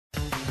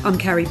I'm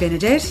Carrie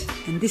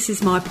Benedette, and this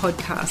is my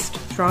podcast,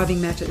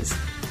 Thriving Matters,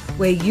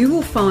 where you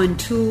will find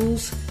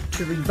tools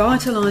to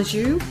revitalise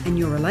you and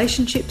your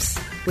relationships,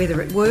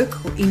 whether at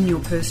work or in your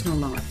personal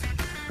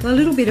life. Well, a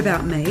little bit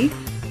about me.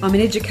 I'm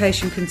an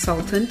education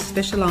consultant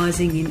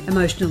specialising in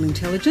emotional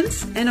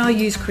intelligence, and I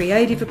use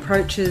creative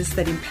approaches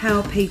that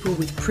empower people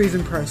with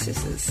proven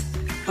processes.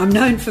 I'm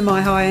known for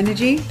my high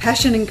energy,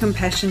 passion and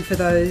compassion for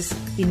those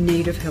in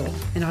need of help,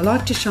 and I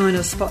like to shine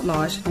a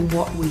spotlight on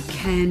what we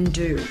can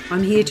do.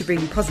 I'm here to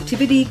bring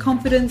positivity,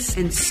 confidence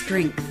and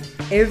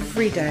strength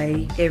every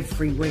day,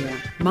 everywhere.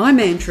 My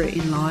mantra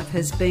in life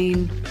has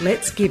been,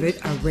 let's give it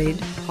a red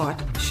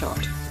hot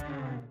shot.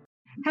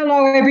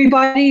 Hello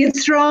everybody,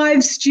 it's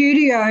Thrive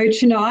Studio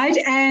tonight,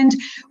 and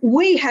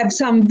we have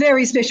some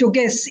very special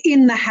guests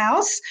in the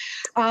house.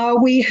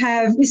 We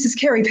have Mrs.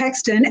 Kerry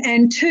Paxton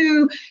and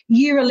two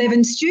Year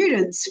 11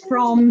 students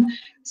from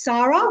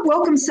Sarah.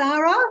 Welcome,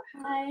 Sarah.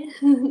 Hi.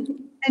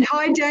 And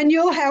hi,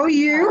 Daniel. How are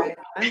you? Hi,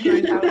 I'm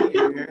good. How are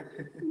you?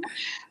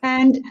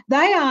 And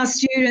they are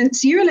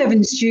students, Year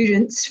 11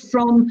 students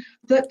from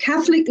the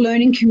Catholic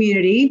Learning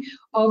Community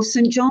of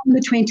St John the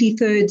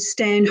 23rd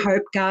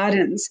Stanhope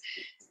Gardens.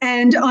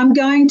 And I'm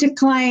going to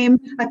claim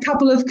a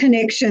couple of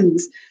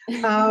connections.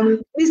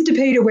 Mr.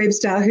 Peter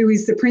Webster, who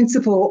is the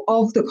principal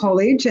of the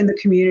college and the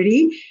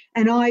community,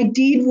 and I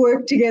did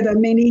work together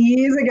many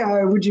years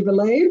ago, would you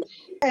believe?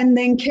 And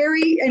then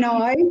Kerry and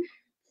I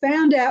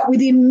found out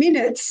within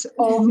minutes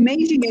of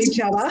meeting each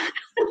other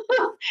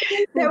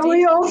that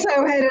we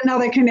also had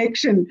another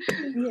connection.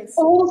 Yes.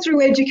 All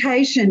through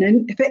education.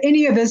 And for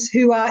any of us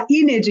who are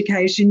in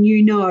education,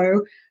 you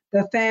know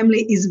the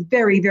family is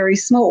very, very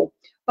small.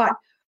 But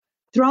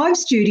Thrive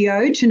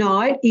Studio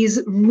tonight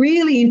is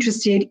really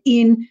interested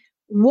in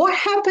what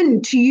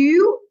happened to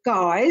you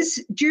guys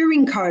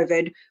during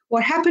COVID,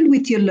 what happened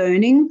with your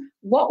learning,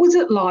 what was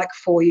it like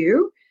for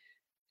you,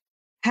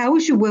 how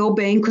was your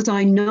wellbeing, because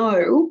I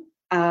know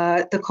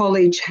the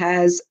college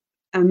has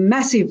a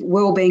massive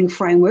wellbeing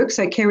framework.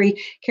 So Kerry,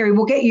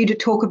 we'll get you to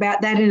talk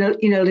about that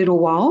in a little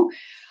while.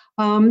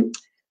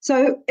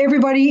 So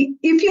everybody,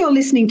 if you're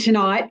listening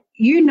tonight,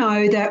 you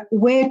know that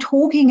we're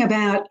talking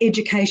about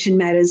education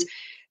matters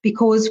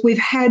because we've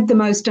had the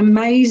most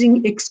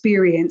amazing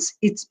experience.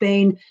 It's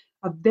been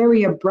a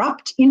very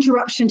abrupt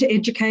interruption to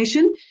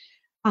education.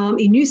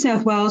 In New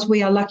South Wales,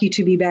 we are lucky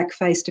to be back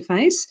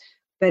face-to-face,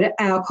 but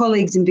our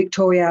colleagues in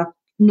Victoria,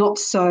 not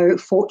so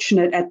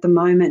fortunate at the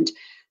moment.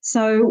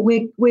 So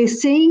we're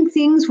seeing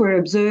things, we're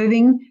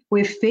observing,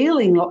 we're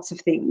feeling lots of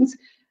things,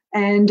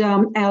 and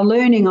our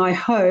learning, I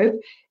hope,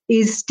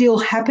 is still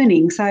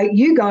happening. So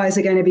you guys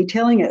are going to be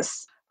telling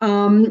us.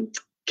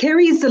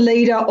 Kerry is the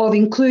leader of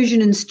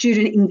inclusion and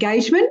student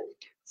engagement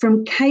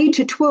from K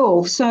to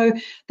 12. So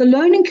the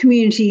learning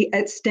community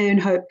at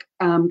Stanhope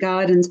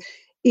Gardens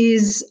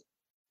is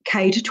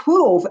K to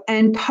 12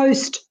 and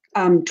post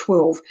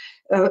 12,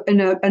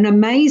 an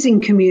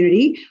amazing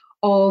community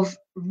of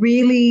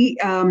really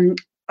a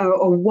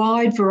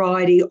wide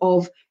variety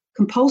of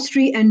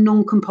compulsory and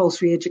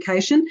non-compulsory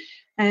education,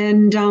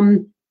 and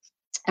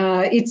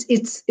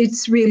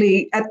it's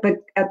really at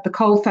the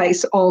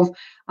coalface of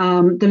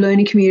the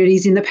learning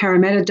communities in the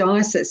Parramatta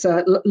Diocese,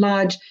 a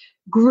large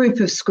group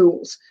of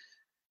schools.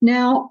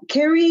 Now,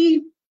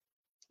 Kerry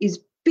is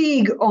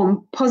big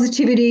on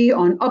positivity,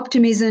 on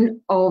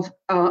optimism,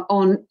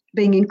 on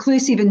being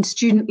inclusive and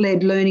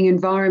student-led learning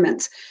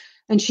environments,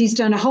 and she's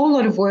done a whole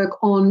lot of work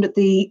on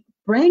the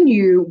brand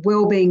new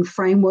wellbeing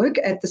framework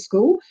at the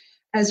school,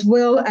 as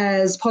well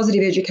as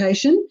positive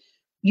education,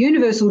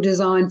 universal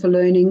design for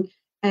learning,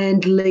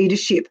 and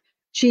leadership.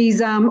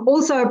 She's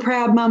also a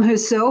proud mum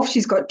herself.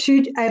 She's got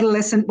two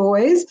adolescent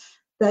boys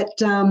that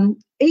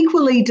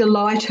equally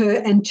delight her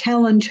and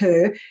challenge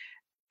her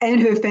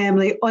and her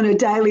family on a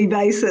daily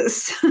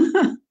basis.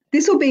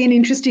 This will be an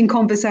interesting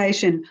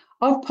conversation.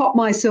 I've popped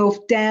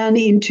myself down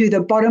into the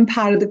bottom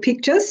part of the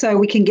picture so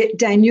we can get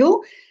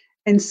Daniel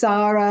and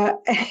Sarah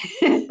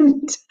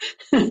and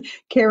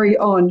Kerry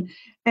on.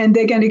 And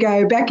they're going to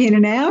go back in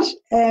and out,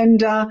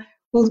 and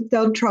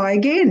they'll try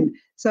again.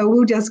 So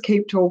we'll just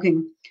keep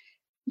talking.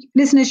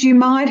 Listeners, you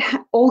might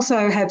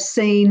also have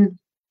seen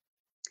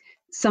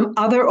some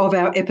other of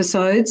our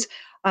episodes.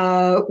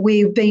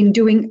 We've been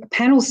doing a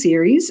panel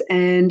series,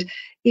 and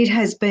it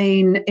has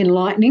been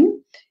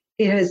enlightening.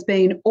 It has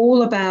been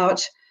all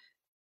about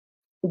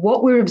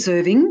what we're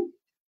observing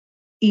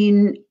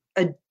in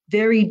a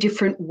very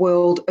different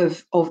world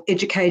of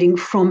educating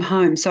from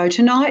home. So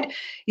tonight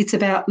it's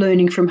about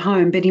learning from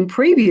home, but in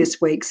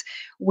previous weeks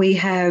we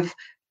have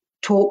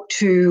talked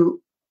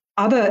to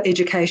other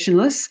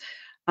educationalists,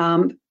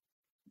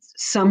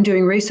 some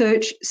doing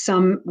research,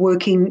 some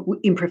working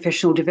in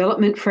professional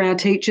development for our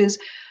teachers,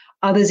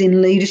 others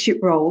in leadership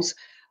roles.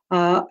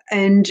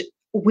 And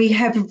we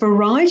have a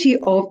variety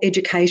of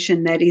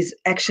education that is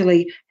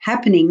actually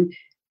happening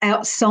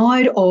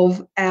outside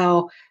of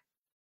our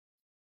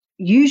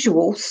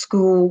usual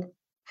school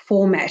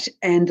format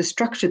and the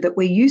structure that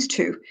we're used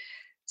to.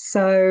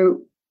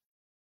 So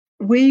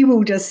we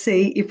will just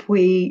see if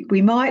we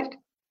might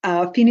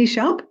finish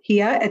up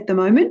here at the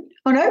moment.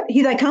 Oh no,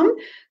 here they come.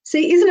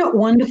 See, isn't it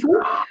wonderful?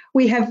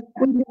 We have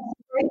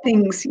great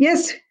things.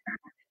 Yes.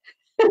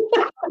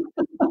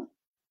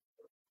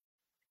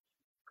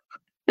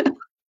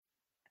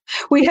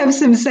 We have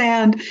some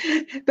sound,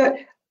 but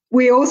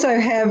we also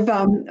have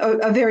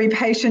a very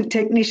patient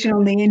technician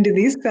on the end of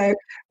this, so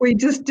we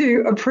just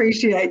do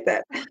appreciate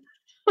that.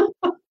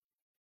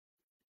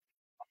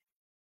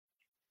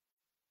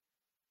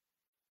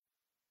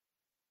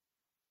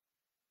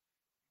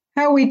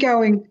 How are we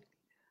going?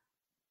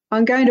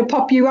 I'm going to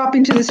pop you up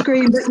into the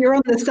screen, but you're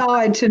on the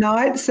side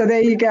tonight, so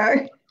there you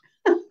go.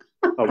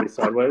 Are we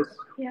sideways?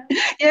 Yeah.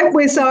 Yep,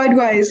 we're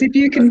sideways. If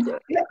you can.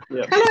 Yep.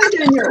 Hello,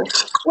 Daniel.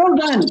 Well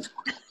done.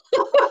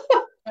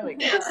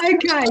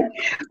 Okay,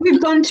 we've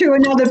gone to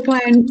another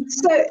plan.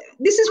 So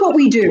this is what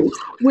we do.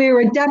 We're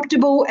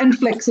adaptable and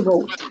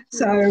flexible.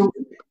 So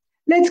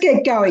let's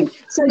get going.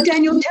 So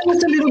Daniel, tell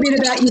us a little bit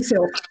about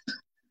yourself.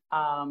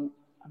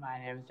 My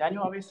name is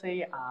Daniel,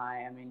 obviously.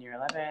 I am in year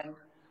 11.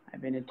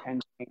 I've been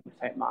attending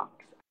St.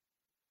 Mark's.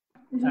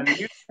 So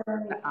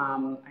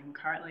I'm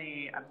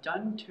currently, I've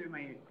done 2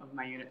 of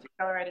my units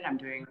accelerated. I'm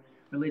doing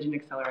religion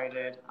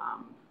accelerated.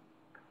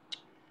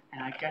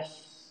 And I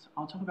guess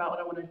I'll talk about what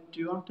I want to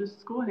do after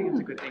school. I think it's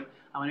a good thing.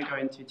 I want to go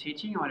into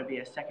teaching. I want to be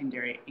a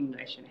secondary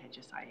English and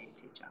HSIE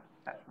teacher.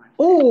 That's my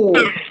Oh,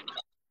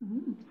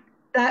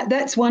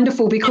 that's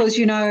wonderful, because,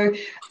 you know,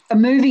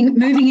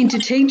 moving into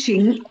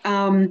teaching,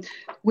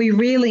 we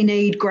really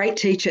need great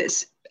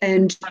teachers.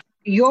 And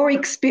your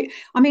experience,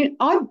 I mean,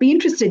 I'd be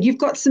interested. You've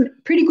got some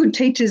pretty good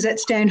teachers at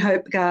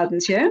Stanhope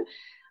Gardens, yeah?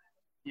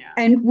 Yeah.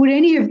 And would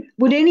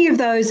any of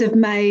those have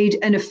made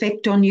an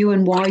effect on you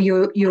and why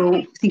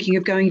you're thinking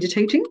of going into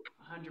teaching?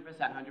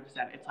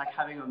 100%. It's like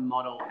having a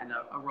model and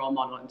a role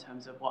model in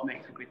terms of what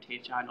makes a good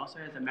teacher, and also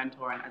as a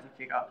mentor and as a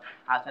figure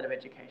outside of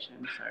education.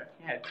 So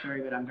yeah, it's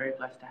very good. I'm very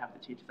blessed to have the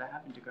teachers I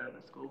have and to go to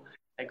the school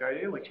I go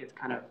to, which is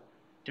kind of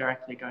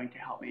directly going to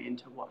help me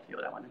into what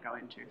field I want to go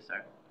into. So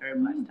very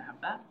blessed to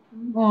have that.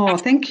 Oh,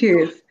 thank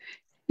you.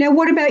 Now,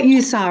 what about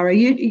you, Sarah?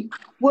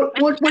 What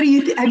do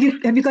you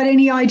have you got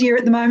any idea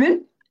at the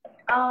moment?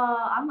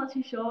 I'm not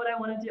too sure what I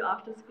want to do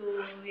after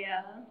school.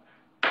 Yeah,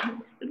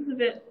 it's a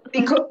bit.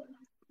 Because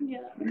yeah.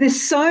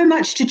 there's so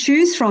much to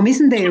choose from,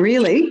 isn't there?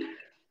 Really.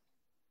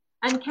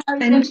 And Carrie,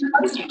 they're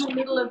both in the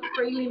middle of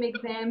prelim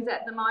exams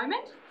at the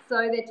moment,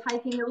 so they're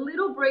taking a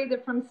little breather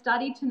from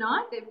study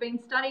tonight. They've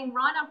been studying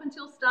right up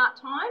until start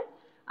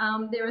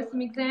time. There are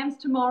some exams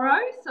tomorrow,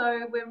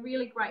 so we're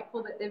really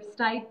grateful that they've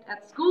stayed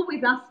at school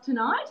with us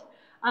tonight,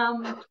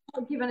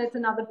 given it's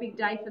another big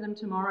day for them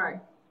tomorrow.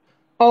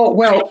 Oh,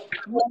 well,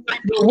 we'll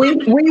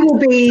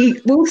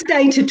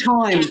stay to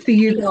time for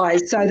you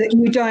guys so that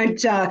you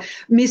don't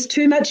miss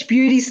too much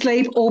beauty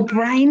sleep or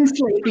brain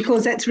sleep,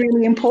 because that's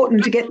really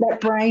important to get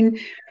that brain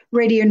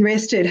ready and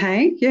rested,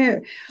 hey? Yeah.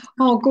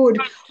 Oh, good.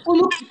 Well,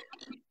 look,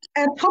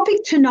 our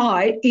topic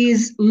tonight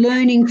is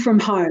learning from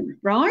home,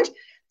 right?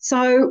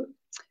 So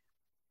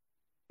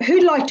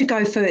who'd like to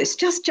go first?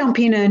 Just jump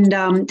in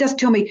and just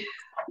tell me,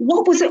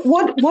 what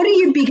are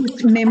your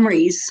biggest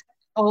memories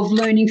of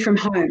learning from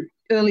home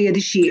earlier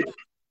this year?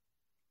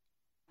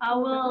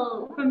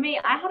 Well, for me,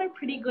 I had a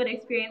pretty good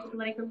experience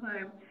learning from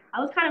home.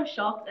 I was kind of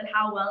shocked at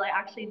how well I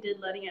actually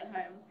did learning at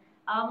home.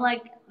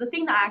 Like, the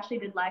thing that I actually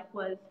did like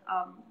was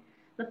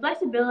the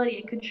flexibility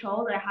and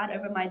control that I had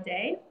over my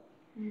day.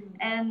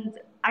 And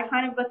I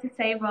kind of got to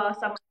savor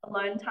some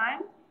alone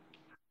time.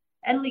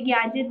 And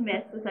yeah, I did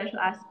miss the social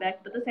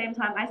aspect, but at the same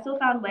time, I still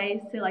found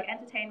ways to like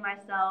entertain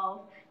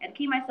myself and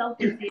keep myself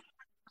busy.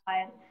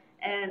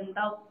 And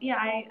yeah,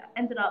 I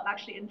ended up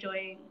actually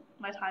enjoying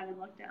my time in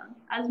lockdown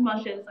as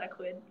much as I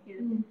could. Yeah.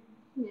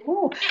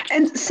 Oh,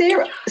 and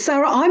Sarah,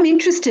 I'm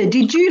interested.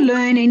 Did you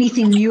learn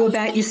anything new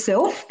about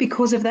yourself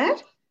because of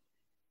that?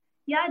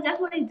 Yeah, I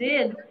definitely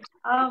did.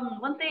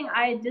 One thing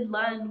I did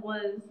learn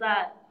was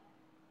that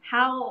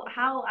how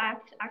I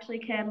actually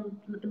can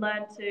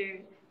learn to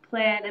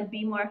plan and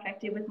be more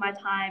effective with my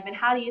time, and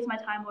how to use my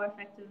time more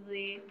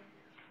effectively,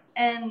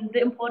 and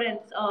the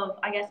importance of,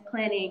 I guess,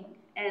 planning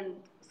and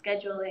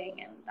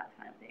scheduling and that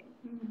kind of thing.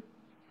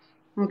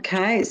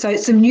 Okay, so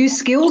some new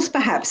skills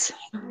perhaps.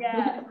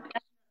 Yeah,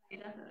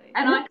 definitely.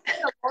 And I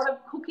did a lot of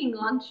cooking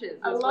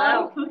lunches A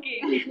lot of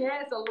cooking.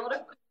 Yes, a lot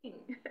of cooking.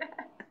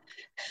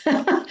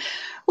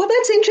 Well,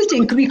 that's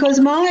interesting, because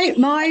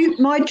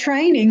my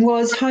training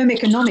was home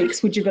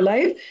economics, would you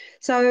believe?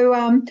 So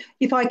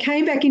if I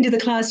came back into the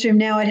classroom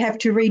now, I'd have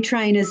to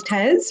retrain as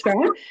Taz,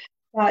 right?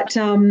 But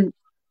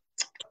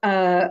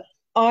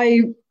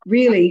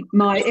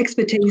my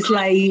expertise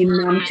lay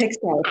in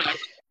textile.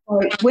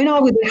 So when I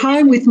was at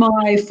home with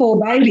my 4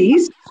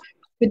 babies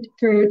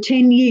for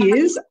 10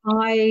 years,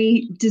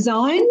 I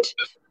designed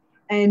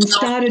and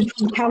started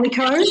from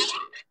calico,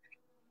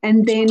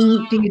 and then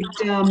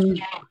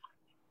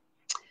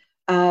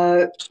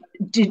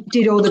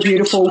did all the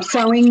beautiful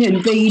sewing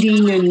and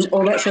beading and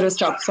all that sort of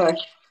stuff. So,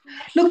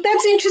 look,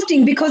 that's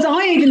interesting, because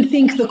I even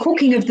think the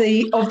cooking of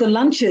the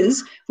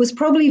lunches was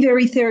probably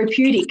very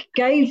therapeutic.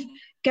 Gave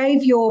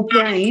gave your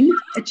brain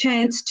a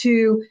chance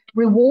to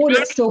reward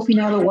itself in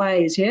other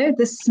ways. Yeah,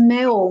 the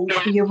smell,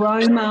 the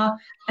aroma,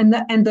 and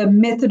the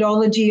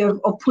methodology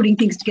of putting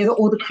things together,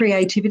 or the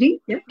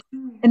creativity. Yeah,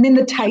 and then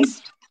the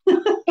taste.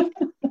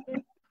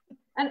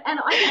 And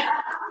I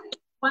think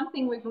one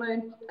thing we've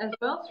learned as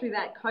well through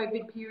that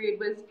COVID period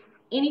was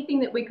anything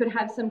that we could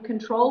have some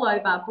control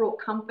over brought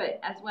comfort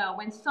as well.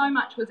 When so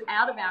much was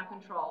out of our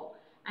control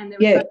and there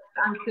was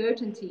so much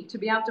uncertainty, to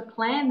be able to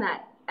plan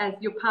that as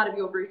you're part of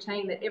your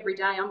routine, that every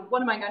day,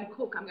 what am I going to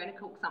cook? I'm going to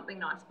cook something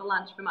nice for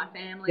lunch for my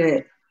family. Yeah.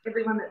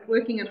 Everyone that's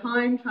working at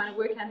home, trying to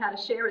work out how to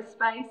share a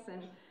space,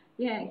 and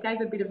it gave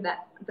a bit of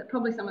that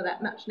probably some of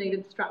that much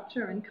needed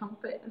structure and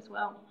comfort as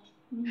well.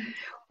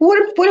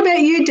 What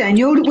about you,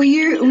 Daniel? Were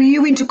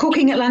you into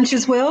cooking at lunch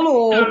as well,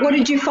 or what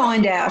did you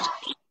find out?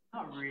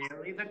 Not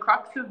really. The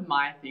crux of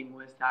my thing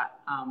was that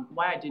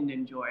why I didn't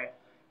enjoy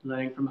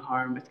learning from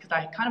home is because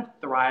I kind of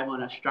thrive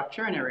on a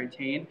structure and a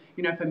routine.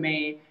 You know, for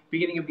me,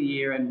 beginning of the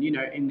year and, you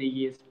know, in the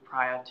years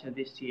prior to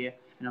this year,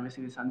 and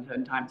obviously this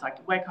uncertain time, it's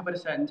like wake up at a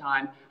certain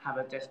time, have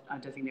a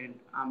designated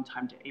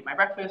time to eat my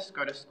breakfast,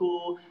 go to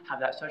school, have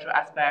that social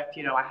aspect.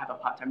 You know, I have a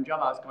part-time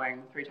job. I was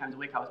going 3 times a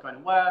week. I was going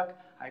to work.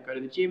 I'd go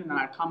to the gym, and then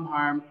I'd come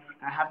home,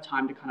 and I have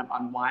time to kind of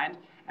unwind.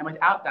 And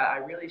without that, I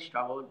really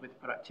struggled with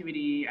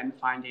productivity and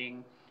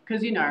finding,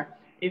 because, you know,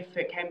 if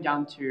it came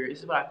down to, this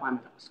is what I find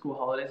with school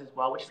holidays as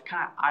well, which is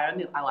kind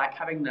of, I like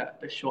having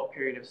the short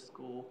period of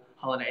school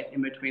holidays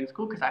in between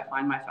school, because I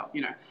find myself,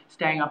 you know,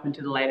 staying up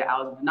into the later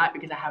hours of the night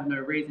because I have no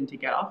reason to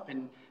get up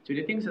and do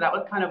the things. So that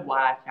was kind of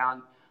why I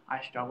found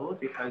I struggled,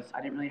 because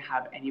I didn't really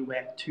have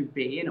anywhere to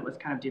be, and it was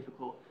kind of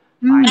difficult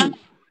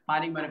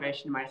finding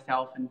motivation in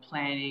myself and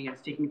planning and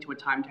sticking to a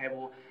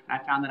timetable.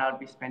 And I found that I would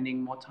be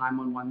spending more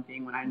time on one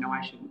thing when I know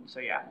I shouldn't. So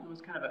yeah, it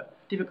was kind of a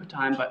difficult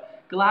time,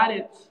 but glad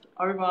it's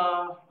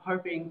over,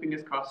 hoping,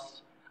 fingers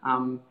crossed,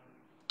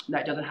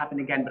 that doesn't happen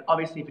again. But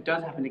obviously if it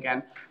does happen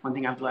again, one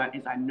thing I've learned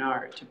is I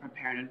know to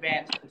prepare in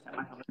advance, to set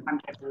myself a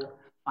timetable,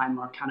 find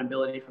more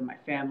accountability from my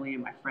family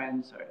and my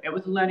friends. So it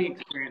was a learning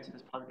experience and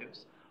there's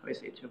positives,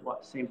 obviously, to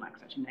what seemed like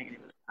such a negative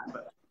at the time,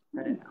 but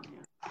better now,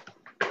 yeah.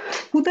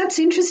 Well, that's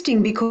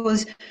interesting,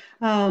 because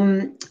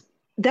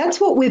that's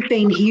what we've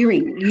been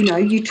hearing. You know,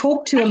 you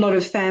talk to a lot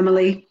of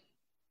family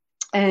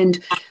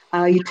and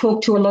you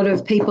talk to a lot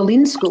of people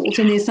in schools,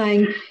 and they're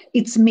saying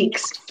it's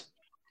mixed.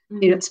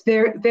 You know, it's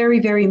very,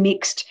 very, very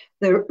mixed,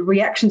 the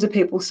reactions of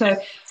people. So,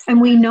 and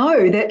we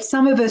know that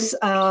some of us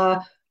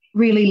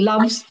really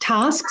loves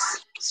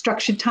tasks,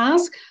 structured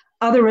tasks.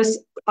 Other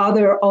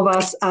of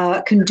us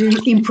can do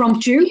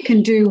impromptu,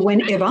 can do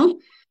whenever.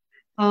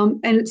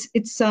 And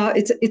it's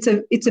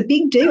a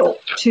big deal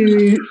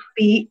to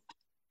be,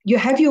 you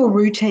have your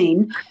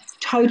routine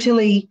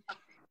totally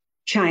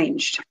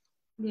changed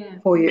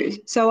for you.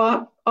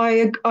 So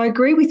I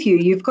agree with you.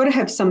 You've got to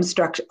have some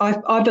structure.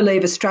 I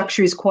believe a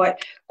structure is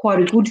quite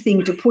a good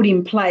thing to put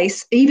in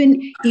place,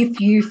 even if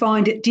you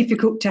find it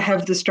difficult to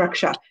have the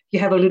structure.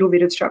 You have a little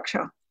bit of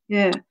structure.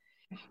 Yeah.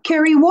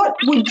 Kerry, what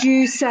would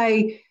you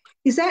say?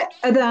 Is that,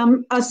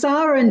 are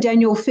Sarah and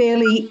Daniel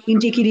fairly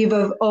indicative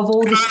of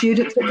all the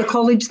students at the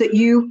college that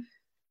you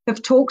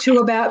have talked to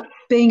about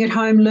being at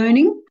home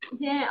learning?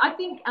 Yeah, I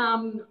think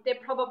they're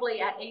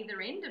probably at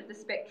either end of the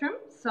spectrum.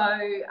 So,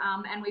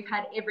 and we've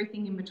had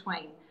everything in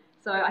between.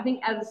 So I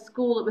think as a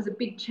school, it was a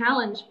big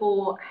challenge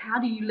for how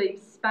do you leave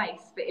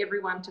space for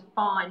everyone to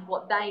find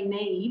what they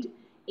need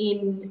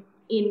in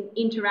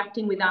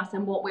interacting with us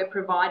and what we're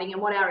providing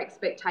and what our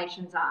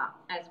expectations are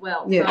as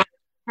well. Yeah. So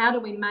how do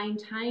we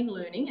maintain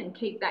learning and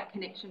keep that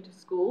connection to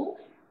school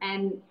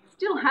and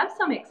still have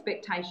some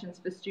expectations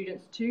for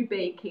students to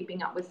be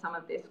keeping up with some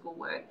of their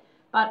schoolwork,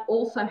 but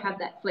also have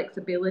that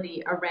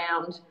flexibility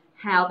around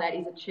how that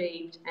is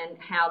achieved and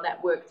how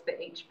that works for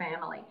each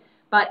family.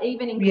 But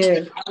even in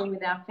communicating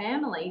with our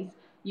families,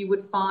 you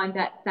would find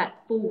that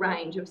full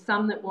range of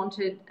some that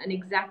wanted an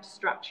exact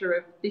structure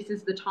of this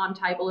is the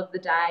timetable of the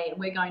day and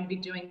we're going to be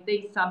doing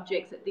these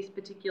subjects at this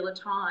particular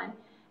time.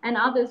 And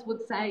others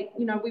would say,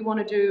 you know, we want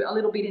to do a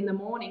little bit in the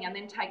morning and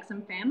then take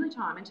some family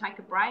time and take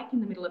a break in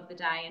the middle of the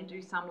day and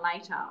do some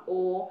later.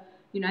 Or,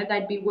 you know,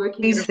 they'd be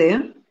working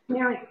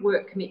parents'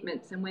 work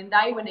commitments and when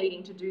they were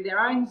needing to do their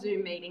own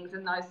Zoom meetings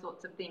and those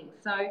sorts of things.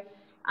 So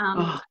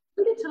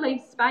we needed to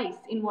leave space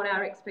in what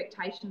our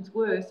expectations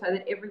were so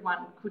that everyone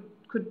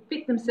could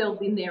fit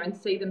themselves in there and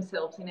see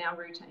themselves in our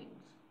routines.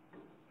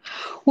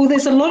 Well,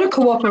 there's a lot of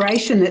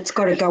cooperation that's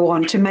got to go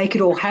on to make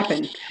it all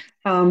happen.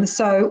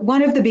 So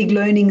one of the big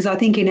learnings, I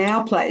think, in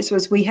our place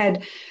was we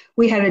had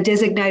a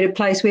designated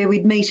place where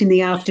we'd meet in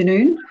the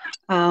afternoon.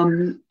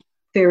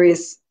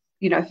 Various,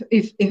 you know,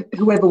 if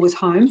whoever was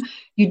home,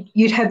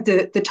 you'd have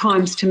the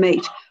times to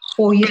meet,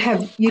 or you'd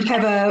have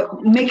a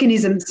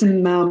mechanism,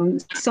 some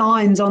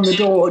signs on the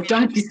door,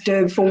 don't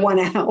disturb for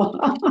 1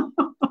 hour.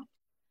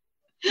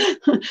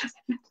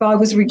 If I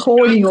was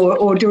recording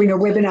or doing a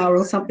webinar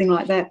or something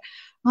like that.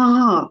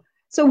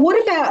 So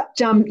what about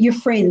your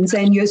friends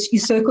and your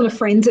circle of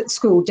friends at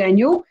school,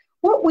 Daniel?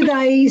 What were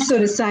they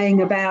sort of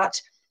saying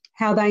about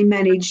how they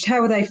managed,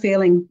 how were they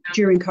feeling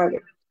during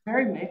COVID?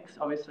 Very mixed,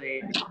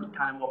 obviously,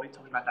 kind of what we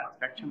talked about, that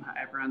spectrum, how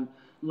everyone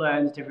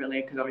learns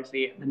differently, because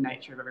obviously the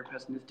nature of every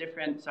person is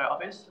different. So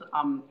obviously,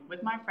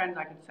 with my friends,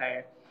 I could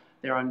say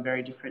they're on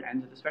very different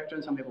ends of the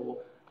spectrum. Some people,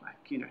 like,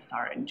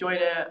 thoroughly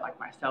enjoyed it, like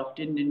myself,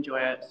 didn't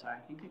enjoy it. So I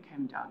think it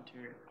came down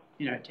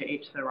to, to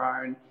each their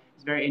own.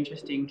 It's very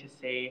interesting to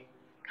see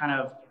kind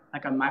of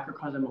like a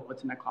microcosm of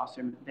what's in the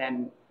classroom,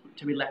 then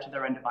to be left to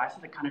their own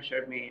devices. It kind of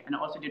showed me, and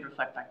it also did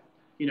reflect, like,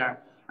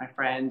 my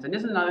friends. And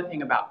this is another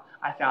thing about,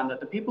 I found that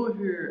the people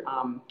who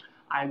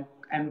I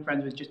am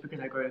friends with just because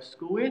I go to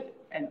school with,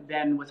 and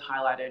then was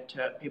highlighted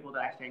to people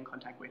that I stay in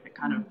contact with, it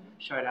kind of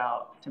showed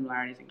out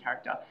similarities in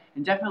character.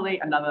 And definitely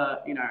another,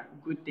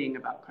 good thing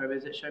about COVID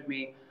is it showed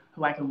me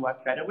who I can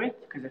work better with,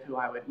 because of who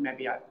I would,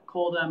 maybe I'd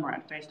call them or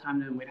I'd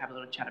FaceTime them, we'd have a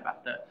little chat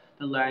about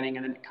the learning,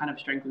 and then it kind of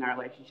strengthened our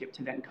relationship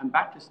to then come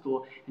back to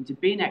school and to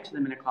be next to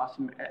them in a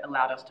classroom. It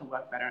allowed us to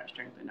work better and it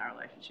strengthened our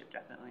relationship,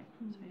 definitely.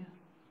 So, yeah.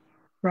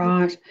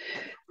 Right.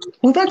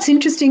 Well, that's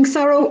interesting,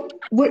 Sarah.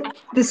 What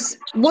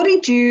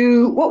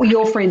were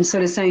your friends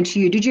sort of saying to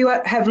you? Did you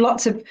have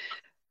lots of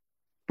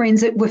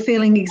friends that were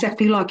feeling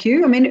exactly like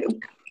you? I mean,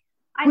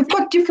 we've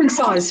got different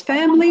sized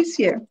families,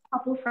 yeah. A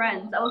couple of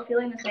friends that were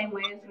feeling the same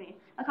way as me.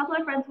 A couple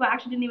of friends who I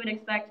actually didn't even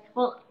expect,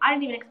 well, I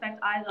didn't even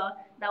expect either,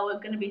 that were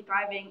going to be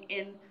thriving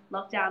in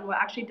lockdown, were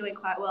actually doing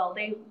quite well.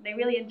 They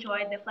really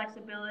enjoyed the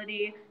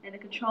flexibility and the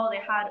control they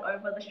had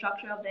over the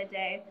structure of their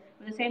day.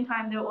 But at the same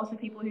time, there were also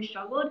people who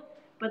struggled.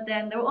 But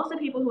then there were also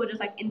people who were just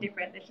like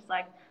indifferent. It's just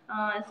like,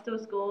 oh, it's still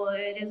school.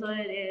 It is what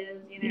it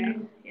is,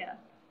 Yeah.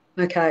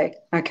 Okay.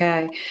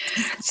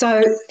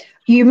 So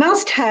you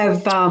must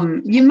have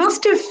found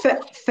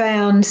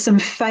some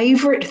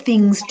favourite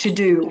things to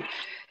do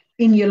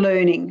in your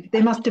learning.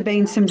 There must have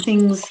been some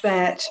things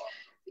that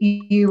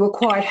you were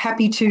quite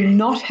happy to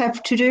not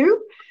have to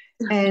do,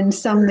 and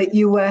some that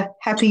you were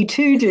happy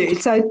to do.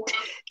 So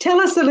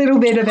tell us a little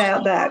bit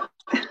about that.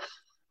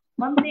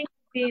 One thing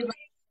would be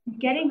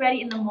getting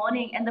ready in the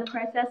morning and the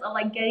process of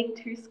like getting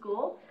to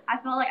school. I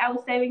felt like I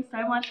was saving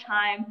so much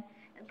time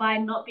by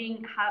not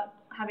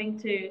having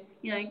to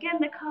get in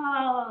the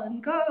car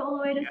and go all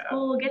the way to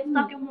school, get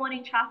stuck in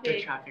morning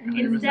traffic.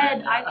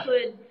 Instead, I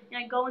could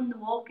go on the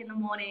walk in the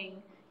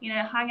morning,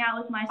 hang out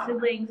with my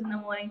siblings in the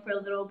morning for a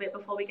little bit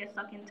before we get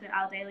stuck into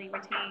our daily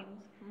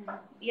routines.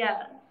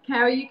 Yeah.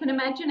 Carrie, you can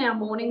imagine our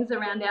mornings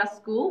around our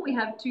school. We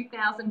have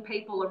 2,000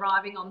 people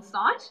arriving on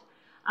site.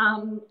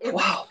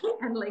 Wow.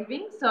 And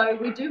leaving. So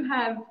we do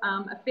have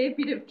a fair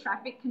bit of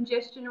traffic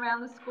congestion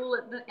around the school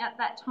at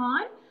that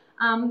time.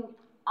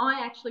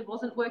 I actually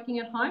wasn't working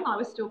at home. I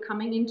was still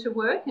coming into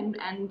work and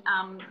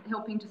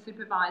helping to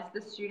supervise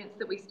the students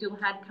that we still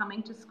had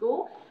coming to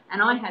school.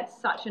 And I had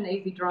such an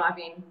easy drive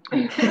in.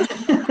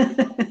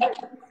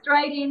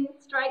 Straight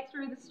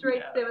through the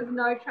streets. Yeah. There was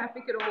no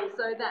traffic at all.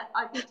 So that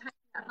I think taking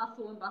that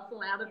hustle and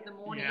bustle out of the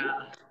morning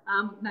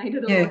made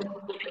it a lot easier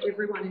for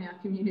everyone in our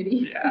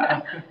community.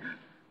 Yeah.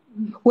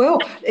 Well,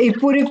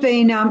 it would have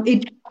been.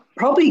 It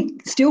probably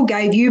still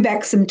gave you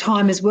back some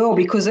time as well,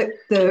 because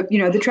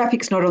the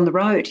traffic's not on the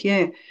road.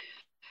 Yeah,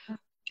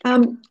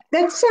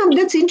 that's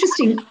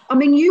interesting. I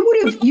mean, you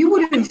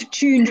would have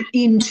tuned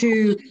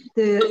into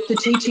the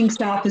teaching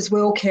staff as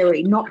well,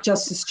 Kerry, not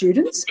just the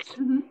students.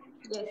 Mm-hmm.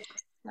 Yes.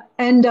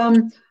 And I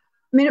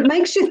mean, it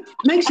makes you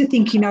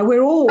think.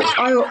 We're all.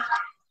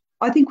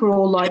 I think we're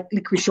all like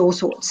licorice all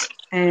sorts,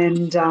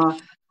 and.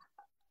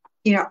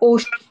 All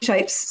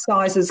shapes,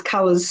 sizes,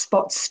 colours,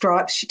 spots,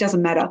 stripes, it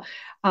doesn't matter.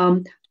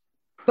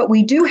 But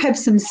we do have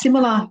some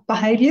similar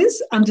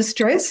behaviours under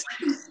stress,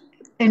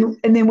 and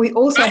then we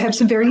also have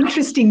some very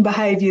interesting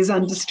behaviours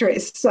under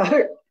stress. So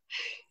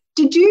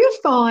did you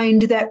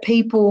find that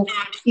people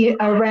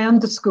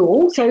around the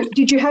school, so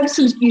did you have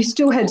you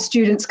still had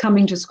students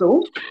coming to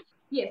school?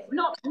 Yes,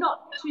 not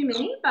too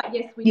many, but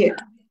yes, we did.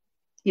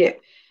 Yeah.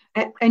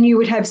 And you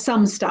would have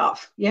some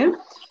staff, yeah?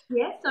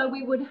 Yeah, so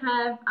we would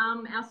have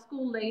our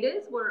school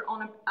leaders were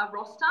on a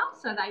roster,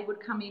 so they would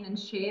come in and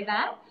share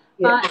that.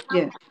 Yeah,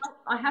 but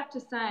I have to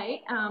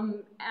say,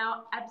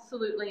 our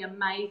absolutely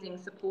amazing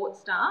support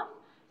staff.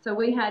 So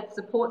we had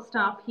support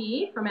staff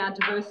here from our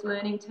diverse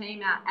learning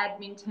team, our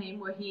admin team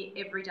were here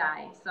every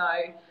day.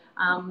 So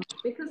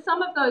because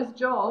some of those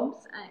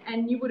jobs,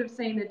 and you would have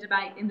seen the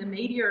debate in the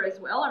media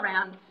as well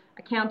around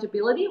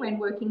accountability when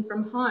working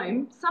from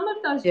home, some of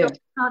those jobs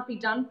can't be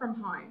done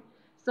from home.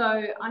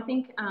 So I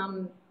think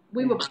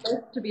we were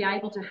blessed to be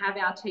able to have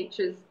our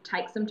teachers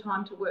take some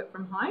time to work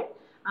from home,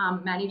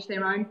 manage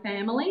their own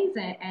families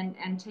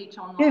and teach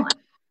online.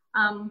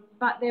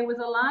 But there was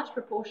a large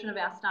proportion of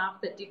our staff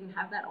that didn't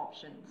have that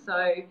option.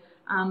 So,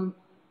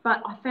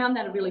 but I found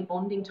that a really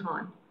bonding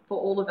time for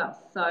all of us.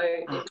 So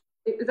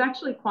it was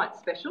actually quite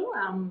special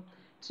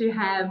to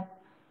have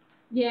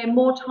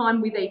more time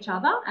with each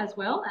other as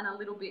well, and a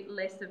little bit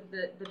less of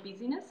the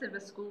busyness of a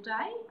school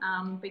day,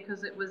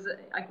 because it was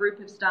a group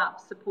of staff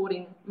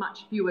supporting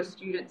much fewer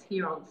students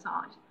here on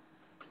site.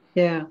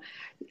 Yeah.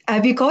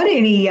 Have you got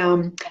any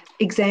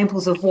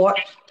examples of what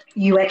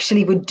you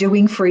actually were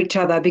doing for each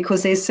other?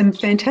 Because there's some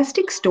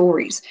fantastic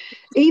stories,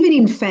 even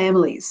in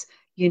families,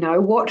 you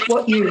know,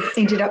 what you've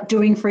ended up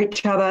doing for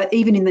each other,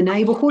 even in the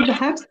neighbourhood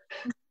perhaps.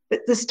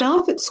 But the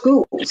staff at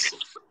schools,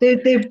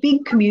 they're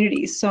big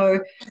communities.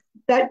 So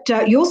that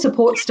your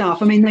support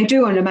staff, I mean, they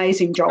do an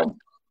amazing job.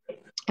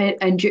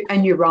 And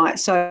you're right.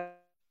 So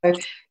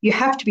you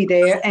have to be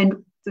there.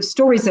 And the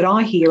stories that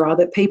I hear are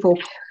that people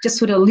just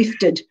sort of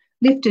lifted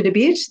a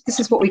bit. This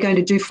is what we're going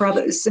to do for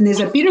others. And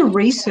there's a bit of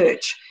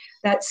research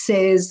that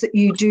says that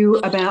you do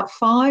about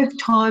 5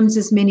 times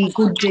as many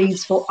good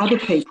deeds for other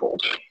people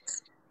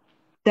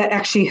that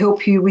actually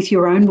help you with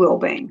your own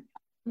well-being.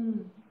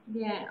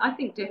 Yeah, I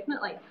think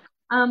definitely.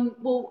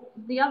 Well,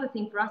 the other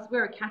thing for us,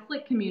 we're a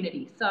Catholic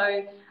community.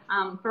 So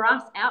for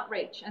us,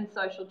 outreach and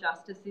social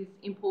justice is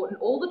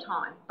important all the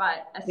time,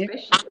 but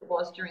especially it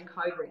was during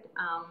COVID.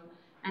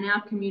 And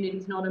our community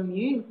is not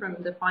immune from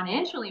the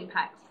financial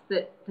impacts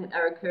that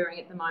are occurring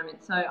at the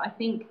moment. So I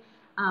think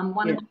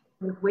one of the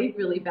things we've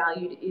really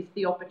valued is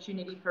the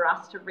opportunity for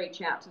us to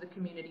reach out to the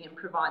community and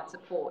provide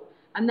support.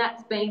 And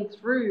that's been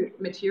through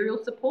material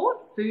support,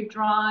 food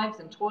drives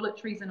and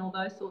toiletries and all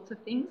those sorts of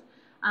things,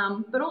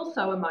 but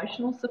also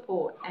emotional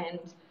support and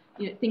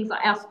things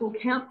like our school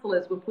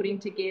counsellors were putting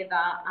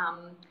together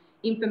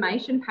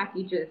information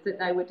packages that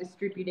they were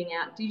distributing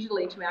out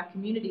digitally to our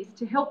communities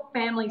to help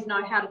families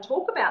know how to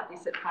talk about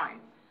this at home.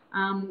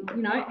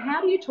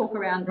 How do you talk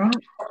around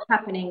what's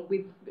happening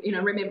with,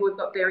 remember we've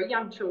got very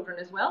young children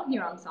as well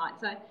here on site.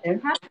 So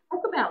how do you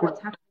talk about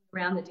what's happening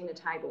around the dinner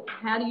table?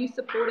 How do you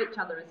support each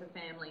other as a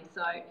family?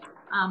 So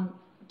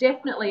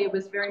definitely it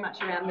was very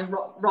much around the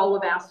role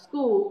of our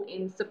school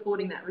in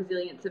supporting that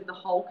resilience of the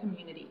whole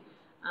community,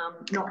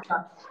 not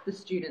just the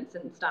students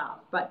and staff,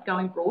 but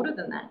going broader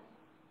than that.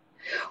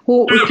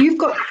 Well, if you've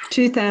got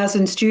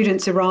 2,000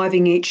 students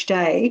arriving each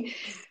day,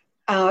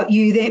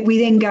 we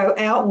then go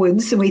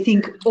outwards and we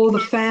think all the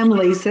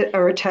families that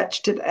are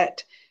attached to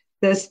that.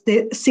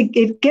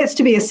 It gets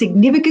to be a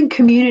significant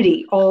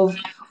community of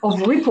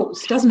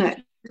ripples, doesn't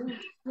it?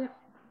 Yeah.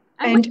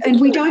 And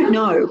we don't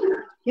know.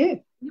 Yeah.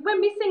 We're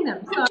missing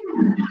them. So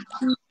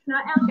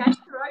our gates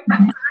are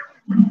open,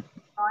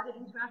 invited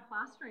into our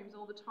classrooms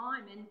all the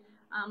time, and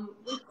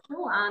we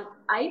still aren't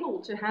able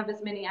to have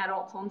as many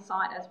adults on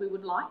site as we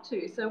would like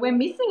to. So we're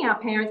missing our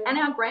parents and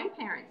our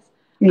grandparents.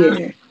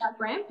 Yeah. Our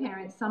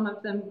grandparents, some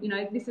of them,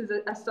 this is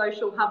a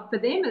social hub for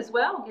them as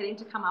well, getting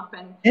to come up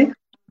and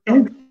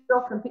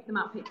drop and pick them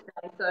up each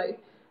day. So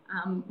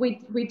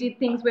we did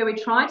things where we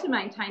tried to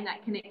maintain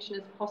that connection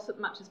as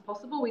much as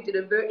possible. We did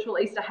a virtual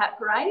Easter hat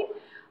parade.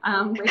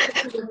 Our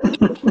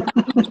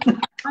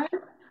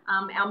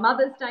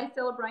Mother's Day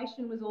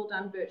celebration was all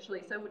done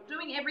virtually. So we're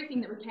doing everything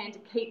that we can to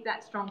keep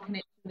that strong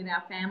connection with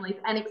our families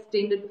and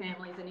extended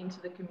families and into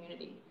the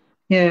community.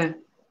 Yeah.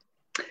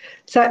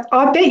 So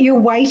I bet you're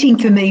waiting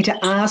for me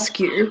to ask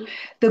you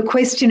the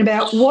question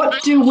about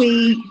what do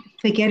we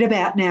forget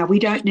about now? We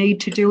don't need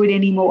to do it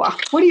anymore.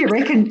 What do you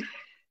reckon,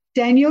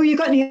 Daniel? You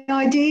got any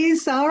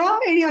ideas, Sarah?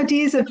 Any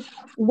ideas of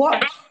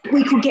what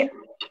we could get?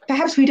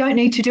 Perhaps we don't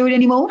need to do it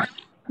anymore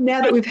now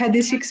that we've had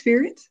this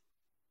experience?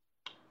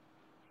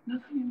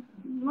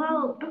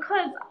 Well,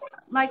 because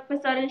like for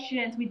certain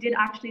students, we did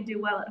actually do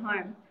well at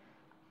home.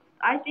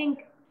 I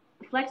think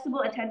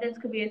flexible attendance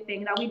could be a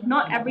thing, that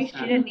not every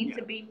student needs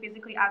to be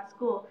physically at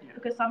school,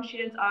 because some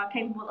students are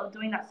capable of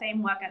doing that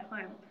same work at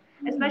home,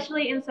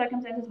 especially in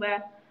circumstances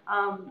where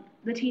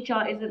the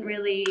teacher isn't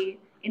really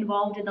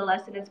involved in the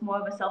lesson. It's more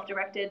of a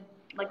self-directed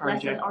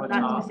lesson on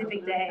that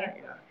specific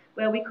day,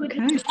 where we could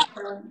just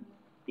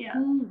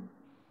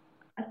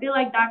I feel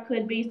like that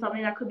could be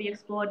something that could be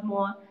explored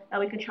more, that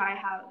we could try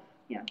have.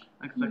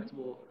 Like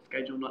flexible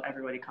schedule, not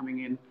everybody coming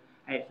in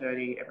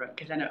 8:30,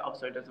 because then it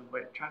also doesn't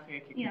avoid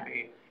traffic. It can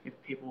be if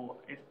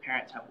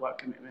parents have work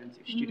commitments,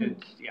 if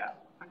students,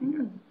 I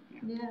think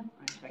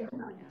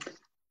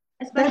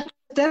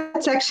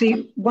That's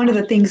actually one of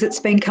the things that's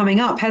been coming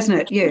up, hasn't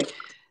it? Yeah,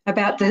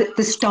 about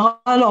the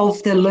style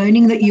of the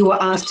learning that you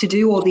were asked to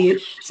do, or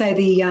the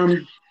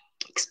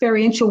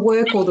experiential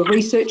work or the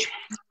research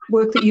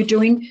work that you're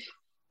doing.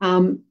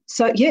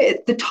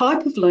 The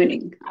type of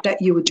learning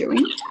that you were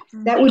doing,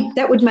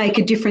 that would make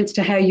a difference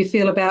to how you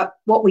feel about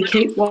what we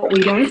keep, what we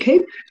don't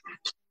keep.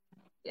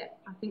 Yeah,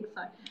 I think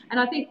so. And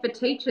I think for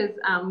teachers,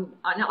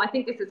 I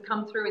think this has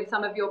come through in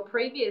some of your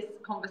previous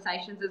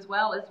conversations as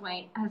well,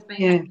 has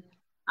been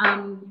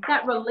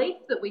that relief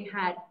that we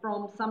had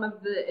from some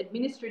of the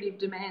administrative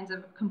demands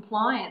of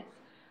compliance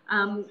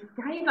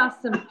gave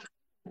us some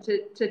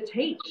to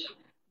teach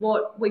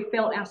what we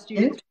felt our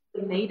students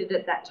needed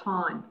at that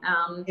time.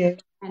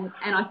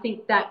 And I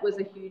think that was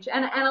a huge,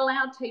 and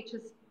allowed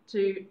teachers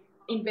to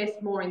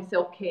invest more in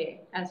self-care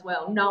as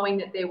well, knowing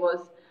that there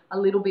was a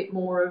little bit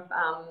more of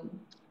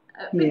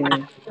there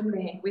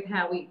with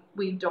how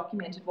we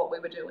documented what we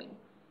were doing.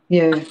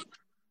 Yeah.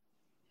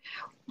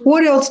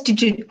 What else do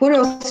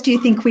you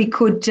think we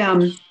could,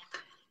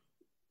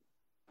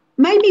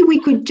 maybe we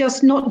could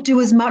just not do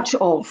as much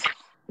of?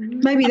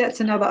 Maybe that's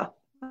another,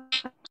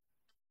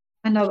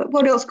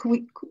 what else could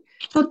we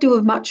not do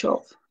as much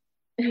of?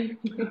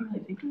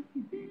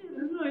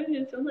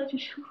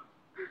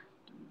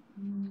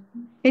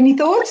 Any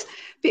thoughts?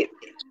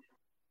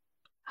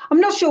 I'm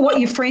not sure what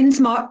your friends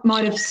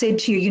might have said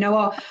to you. You know,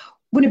 oh,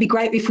 wouldn't it be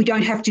great if we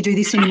don't have to do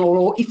this anymore,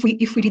 or if we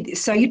did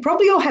this? So you'd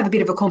probably all have a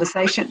bit of a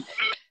conversation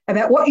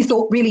about what you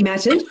thought really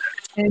mattered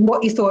and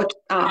what you thought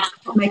not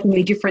making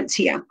any difference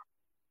here.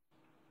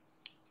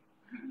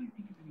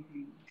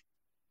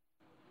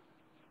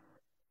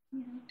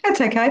 That's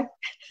okay.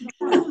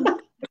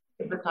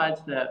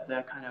 Besides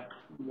the kind of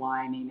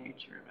whiny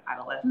nature of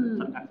adolescence,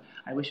 sometimes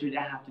I wish we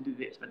didn't have to do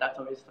this, but that's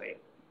obviously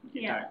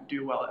you don't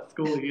do well at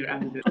school. You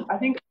don't have to do it. I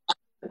think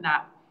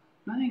that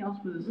nothing else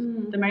was.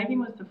 The main thing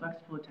was the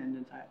flexible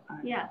attendance.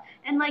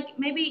 And like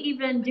maybe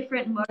even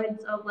different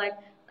modes of like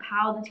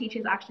how the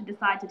teachers actually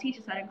decide to teach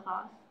a certain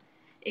class,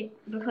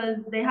 because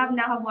they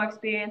now have more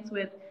experience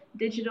with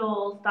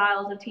digital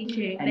styles of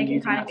teaching. And they can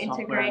using kind of that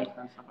software integrate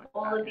and stuff like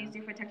all that, of these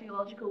different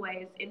technological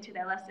ways into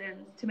their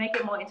lessons to make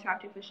it more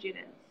interactive for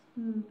students.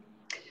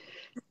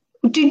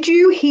 Did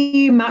you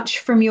hear much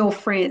from your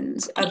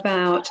friends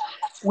about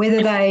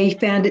whether they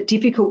found it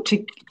difficult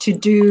to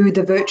do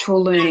the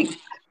virtual learning?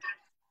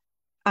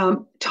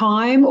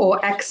 Time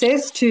or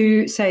access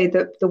to, say,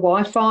 the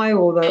Wi-Fi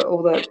or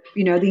the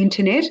the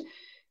internet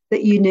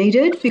that you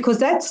needed, because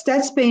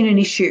that's been an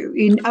issue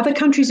in other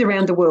countries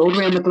around the world,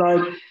 around the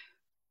globe.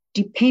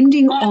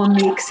 Depending on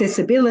the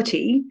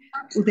accessibility,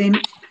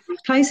 then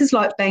places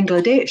like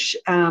Bangladesh,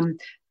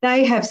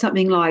 they have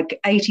something like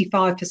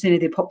 85% of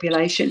their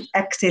population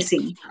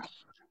accessing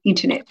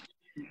internet,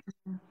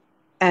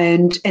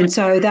 and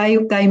so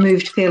they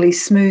moved fairly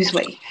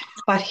smoothly.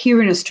 But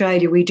here in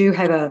Australia, we do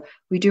have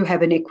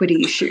an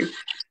equity issue.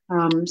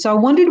 So I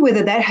wondered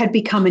whether that had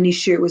become an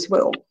issue as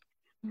well.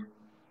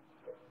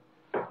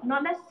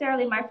 Not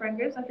necessarily my friend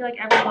groups. I feel like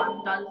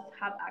everyone does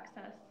have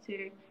access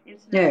to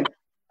internet,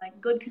 like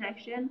good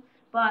connection.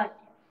 But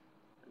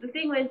the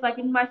thing was, like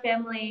in my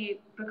family,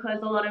 because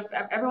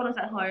everyone was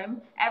at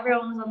home,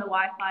 everyone was on the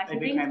Wi-Fi, so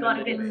things got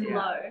a bit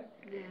slow.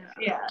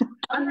 Yeah.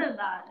 Other than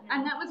that.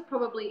 And that was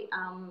probably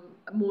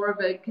more of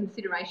a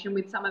consideration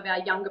with some of our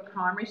younger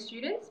primary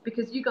students,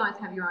 because you guys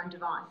have your own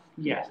device.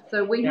 Yes.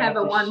 So we have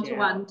a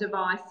one-to-one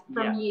device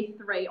from year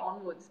 3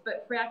 onwards.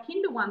 But for our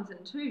kinder 1s and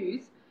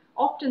 2s,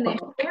 often they're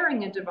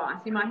sharing a device.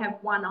 You might have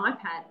one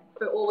iPad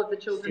for all of the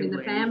children in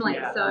the family.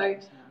 So,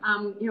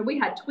 we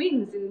had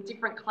twins in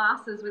different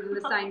classes within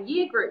the same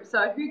year group.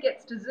 So who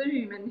gets to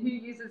Zoom and who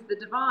uses the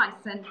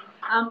device? And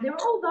there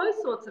were all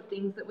those sorts of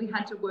things that we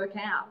had to work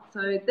out.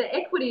 So the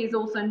equity is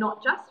also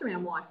not just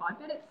around Wi-Fi,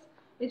 but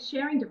it's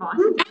sharing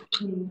devices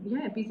in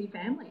busy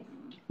families.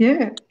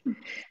 Yeah.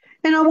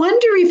 And I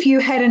wonder if you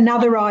had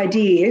another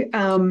idea,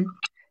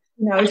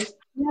 now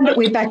that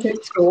we're back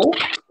at school,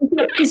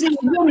 is there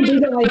one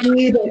big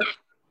idea that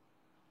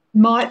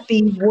might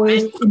be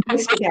worth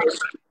investigating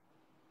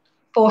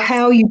for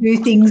how you do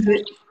things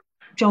at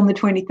John the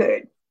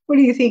 23rd? What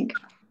do you think?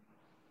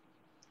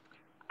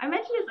 I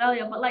mentioned this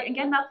earlier, but like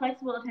again, that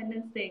flexible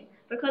attendance thing,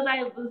 because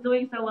I was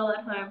doing so well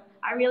at home,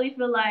 I really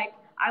feel like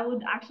I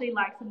would actually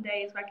like some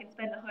days where I can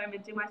spend at home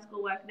and do my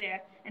schoolwork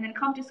there, and then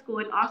come to school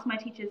and ask my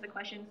teachers the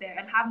questions there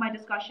and have my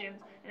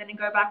discussions, and then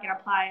go back and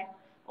apply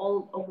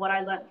all of what I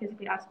learned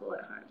physically at school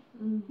at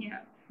home.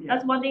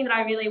 That's one thing that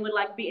I really would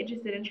be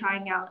interested in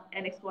trying out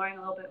and exploring a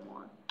little bit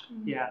more.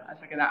 Yeah, I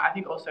second that. I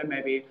think also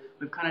maybe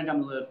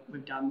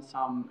we've done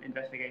some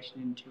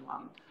investigation into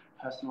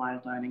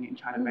personalised learning and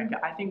trying to make it.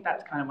 I think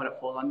that's kind of what it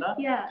falls under.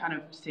 Yeah. Kind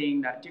of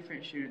seeing that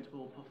different students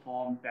will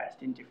perform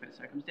best in different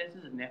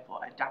circumstances, and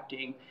therefore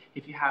adapting.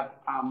 If you have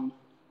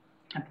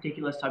a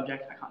particular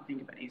subject, I can't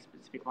think of any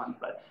specific ones,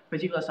 but a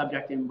particular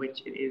subject in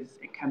which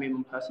it can be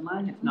more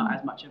personalised. It's not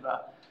as much of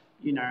a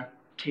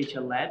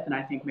teacher-led, and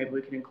I think maybe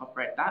we can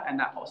incorporate that, and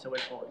that also would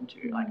fall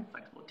into like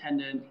flexible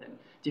attendance and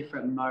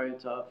different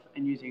modes of,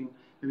 and using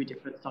maybe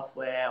different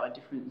software or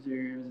different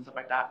Zooms and stuff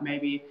like that.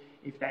 Maybe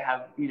if they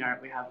have, we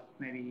have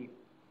maybe,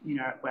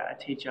 where a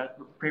teacher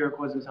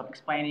pre-records themselves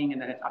explaining,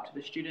 and then it's up to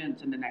the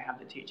students, and then they have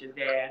the teacher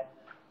there.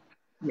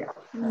 Yeah,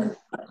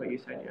 that's what you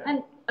said, yeah.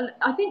 And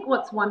I think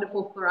what's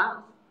wonderful for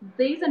us,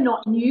 these are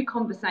not new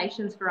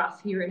conversations for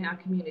us here in our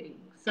community.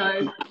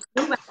 So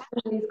we were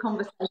having these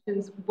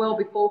conversations well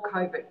before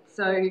COVID.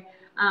 So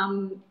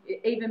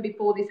even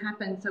before this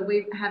happened, so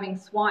we're having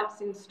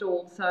swipes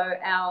installed. So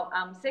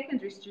our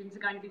secondary students are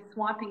going to be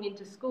swiping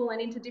into school and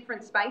into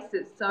different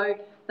spaces. So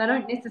they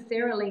don't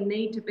necessarily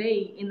need to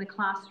be in the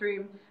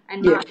classroom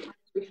and mark a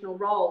traditional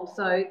role.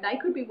 So they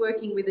could be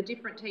working with a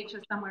different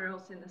teacher somewhere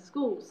else in the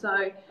school.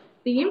 So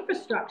the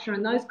infrastructure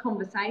and those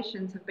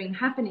conversations have been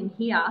happening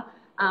here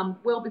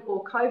well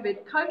before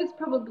COVID. COVID's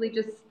probably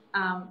just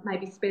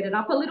maybe sped it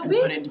up a little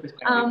bit, and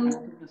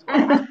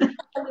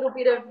a little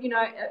bit of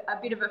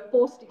a bit of a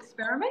forced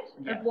experiment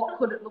of what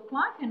could it look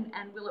like and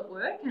will it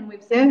work, and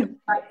we've seen some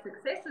great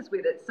successes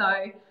with it.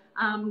 So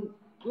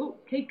we'll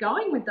keep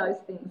going with those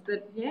things.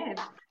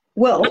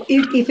 Well,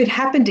 if it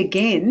happened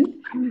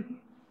again,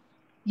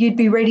 you'd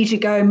be ready to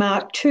go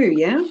Mark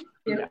 2,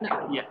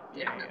 Definitely.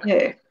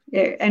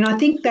 Yeah, and I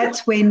think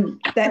that's when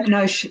that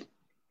notion.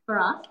 for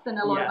us than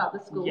a lot of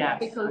other schools,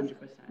 because 100%.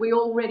 we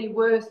already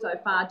were so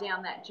far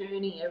down that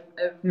journey of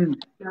you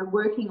know,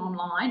 working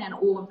online and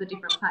all of the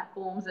different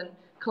platforms and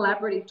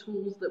collaborative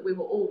tools that we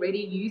were already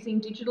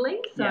using digitally.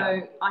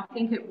 So I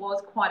think it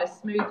was quite a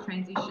smooth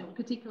transition,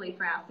 particularly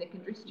for our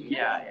secondary students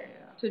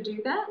to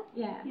do that.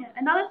 Yeah.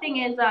 Another thing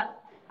is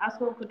that our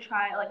school could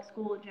try, like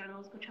school in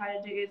general could try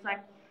to do, is like,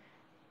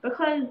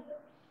 because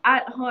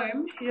at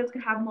home students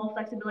could have more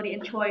flexibility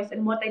and choice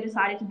in what they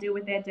decided to do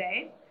with their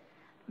day.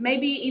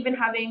 Maybe even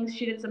having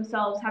students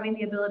themselves having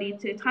the ability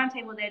to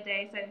timetable their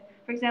day. So,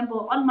 for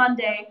example, on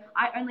Monday,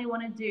 I only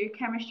want to do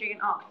chemistry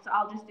and art, so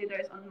I'll just do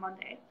those on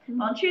Monday.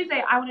 But on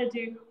Tuesday, I want to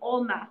do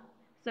all math,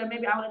 so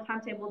maybe I want to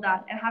timetable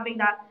that. And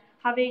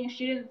having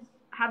students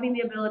having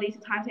the ability to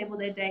timetable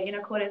their day in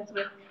accordance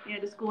with, you know,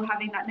 the school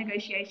having that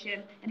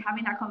negotiation and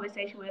having that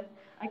conversation with,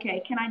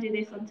 okay, can I do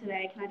this on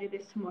today? Can I do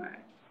this tomorrow?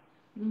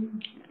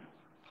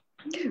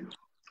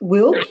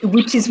 Will,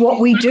 which is what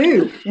we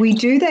do. We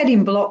do that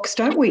in blocks,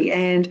 don't we?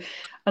 And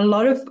a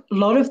lot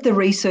of the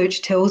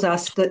research tells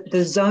us that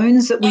the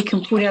zones that we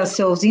can put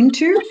ourselves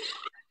into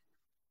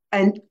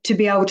and to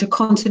be able to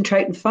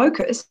concentrate and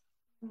focus,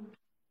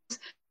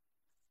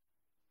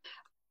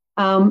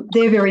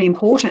 they're very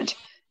important.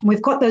 And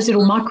we've got those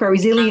little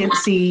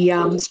micro-resiliency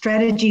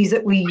strategies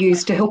that we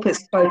use to help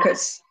us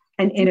focus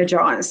and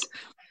energise.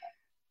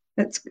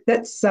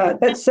 That's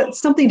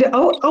something to.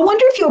 I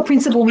wonder if your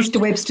principal,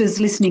 Mr. Webster's,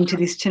 listening to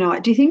this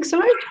tonight. Do you think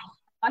so?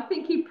 I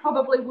think he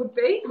probably would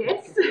be.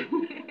 Yes.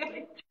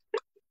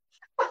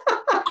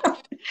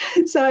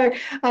 So,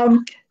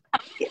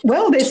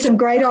 well, there's some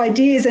great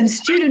ideas, and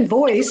student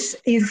voice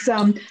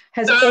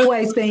has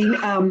always been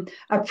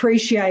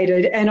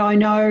appreciated, and I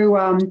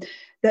know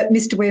that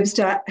Mr.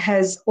 Webster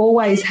has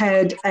always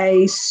had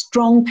a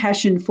strong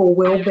passion for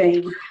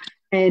wellbeing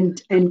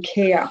and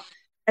care,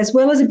 as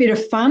well as a bit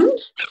of fun.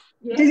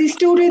 Yeah. Does he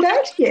still do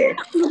that? Yeah,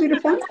 a little bit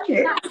of fun.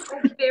 Yeah,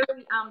 that's very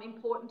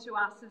important to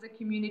us as a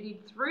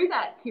community through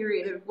that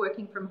period of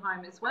working from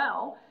home as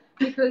well,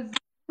 because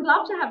we'd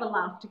love to have a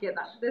laugh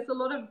together. There's a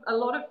lot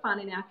of fun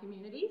in our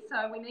community,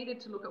 so we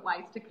needed to look at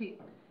ways to keep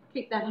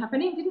that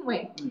happening, didn't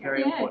we?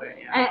 Very important.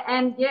 Yeah.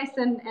 And yes,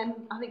 and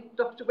I think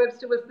Dr.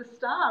 Webster was the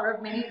star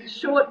of many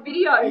short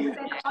videos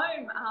sent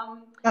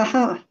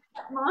home.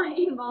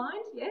 In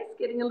mind, yes,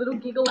 getting a little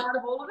giggle out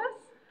of all of us.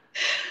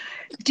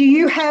 Do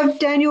you have,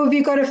 Daniel, have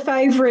you got a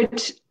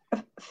favourite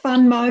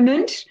fun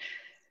moment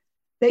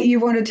that you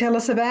want to tell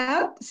us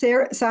about?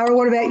 Sarah,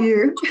 what about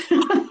you?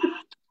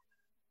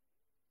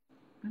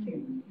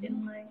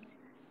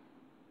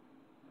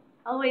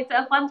 It's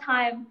a fun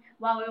time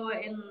while we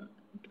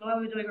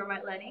were doing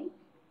remote learning.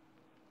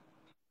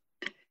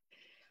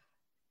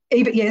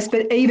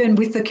 But even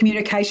with the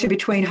communication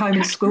between home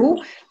and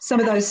school,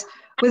 some of those,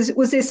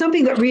 was there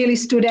something that really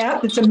stood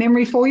out that's a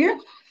memory for you?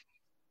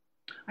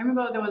 I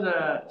remember there was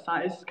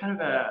it's kind of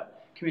a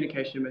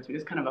communication between,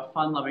 it's kind of a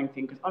fun-loving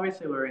thing, because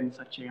obviously we're in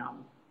such an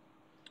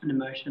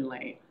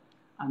emotionally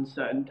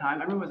uncertain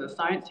time. I remember it was a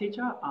science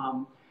teacher,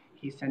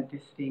 he sent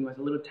this thing, was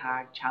a little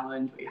tag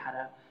challenge where you had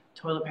a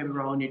toilet paper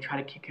roll and you try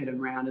to kick it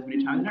around as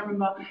many times. And I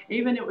remember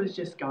even it was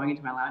just going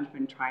into my lounge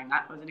and trying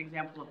that was an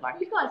example of like.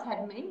 You guys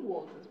had meme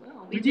wars as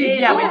well. We did,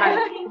 yeah. We had,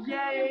 So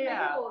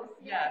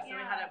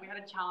we had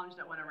a challenge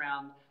that went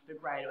around the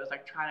grade. It was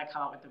like trying to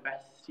come up with the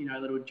best,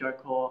 little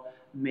joke or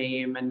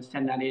meme and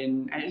send that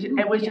in. And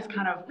it was just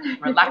kind of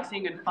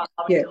relaxing and fun.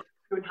 We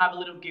would have a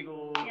little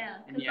giggle. Yeah,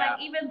 because like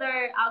even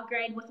though our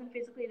grade wasn't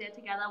physically there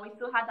together, we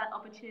still had that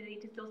opportunity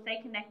to still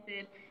stay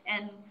connected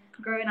and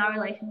grow in our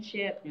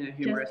relationship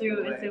just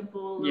through a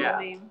simple little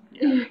meme.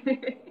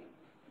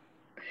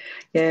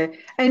 Yeah,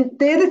 and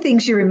they're the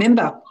things you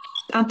remember,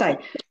 aren't they?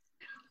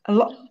 A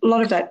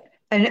lot of that,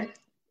 and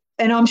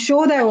I'm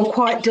sure they were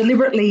quite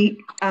deliberately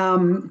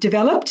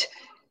developed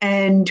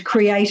and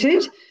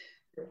created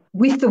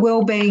with the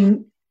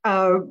wellbeing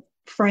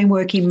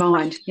framework in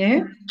mind.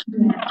 Yeah.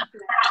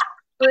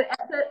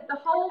 The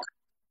whole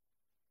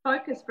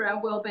focus for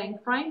our wellbeing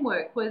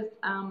framework was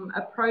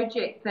a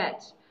project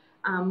that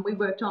we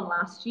worked on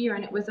last year,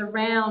 and it was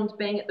around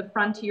being at the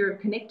frontier of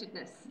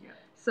connectedness. Yeah.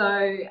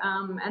 So,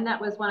 and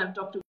that was one of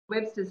Dr.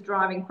 Webster's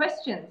driving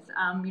questions,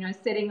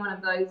 setting one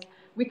of those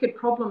wicked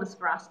problems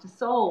for us to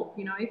solve.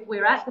 If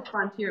we're at the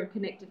frontier of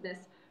connectedness,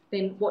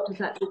 then what does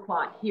that look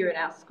like here at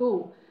our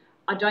school?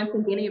 I don't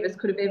think any of us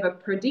could have ever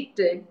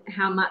predicted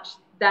how much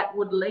that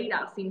would lead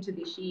us into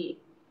this year.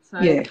 So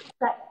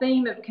that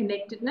theme of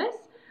connectedness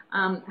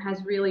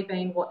has really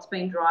been what's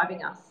been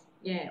driving us,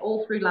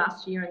 all through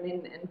last year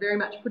and very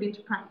much put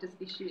into practice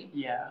this year.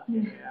 Yeah.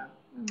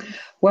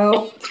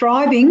 Well,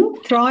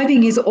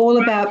 thriving is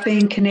all about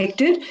being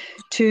connected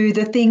to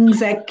the things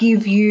that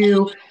give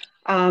you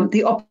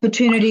the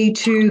opportunity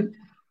to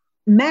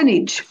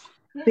manage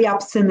the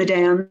ups and the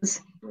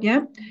downs.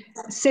 Yeah,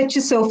 set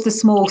yourself the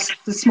small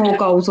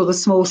goals or the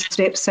small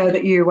steps so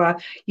that you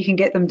can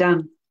get them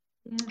done.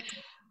 Yeah.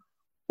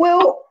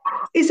 Well,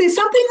 is there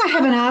something I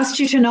haven't asked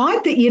you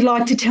tonight that you'd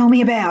like to tell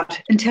me about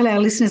and tell our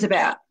listeners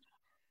about?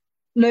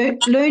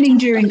 Learning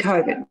during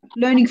COVID,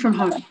 learning from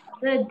home.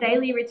 the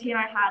daily routine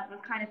I had was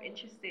kind of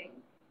interesting.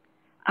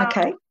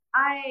 Okay.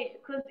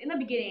 Because in the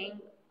beginning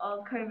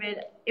of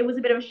COVID, it was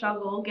a bit of a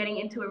struggle getting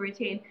into a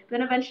routine. But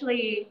then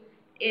eventually,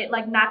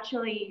 I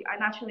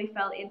naturally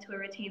fell into a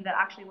routine that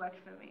actually worked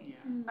for me.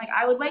 Yeah. Like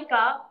I would wake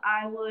up,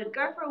 I would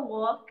go for a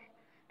walk,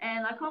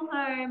 and I come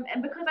home.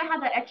 And because I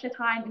had that extra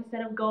time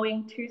instead of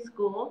going to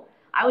school,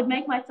 I would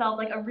make myself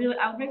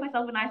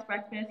a nice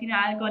breakfast. You know,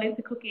 I got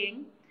into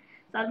cooking,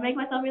 so I'd make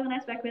myself a really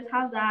nice breakfast,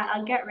 have that,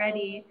 I'd get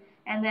ready,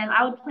 and then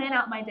I would plan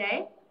out my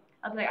day.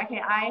 I'd be like,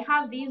 okay, I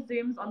have these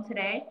Zooms on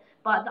today,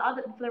 but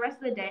for the rest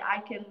of the day,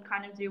 I can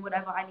kind of do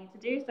whatever I need to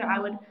do. So I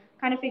would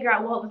kind of figure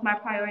out what was my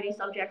priority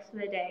subjects for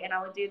the day, and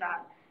I would do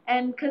that.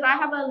 And because I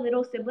have a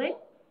little sibling,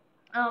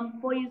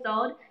 4 years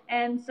old,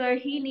 and so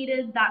he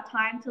needed that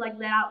time to like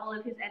let out all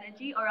of his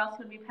energy, or else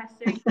he'd be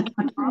pestering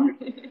my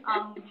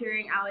mom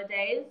during our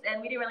days,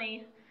 and we didn't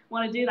really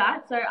want to do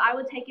that. So I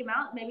would take him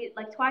out maybe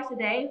like twice a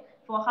day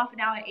for half an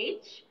hour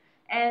each,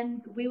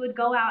 and we would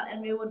go out and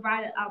we would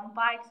ride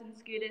bikes and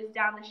scooters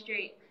down the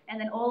street,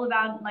 and then all of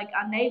our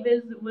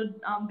neighbors would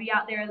be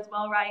out there as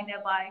well riding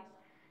their bikes.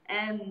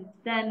 And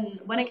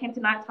then when it came to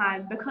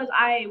nighttime, because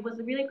I was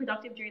really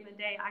productive during the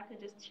day, I could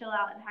just chill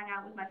out and hang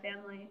out with my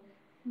family,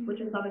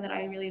 which is something that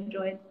I really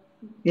enjoyed.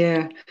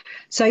 Yeah.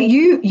 So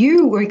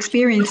you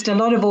experienced a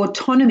lot of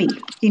autonomy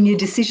in your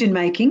decision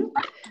making.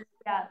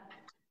 Yeah.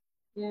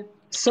 Yeah.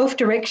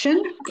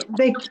 Self-direction,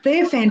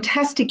 they're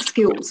fantastic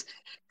skills.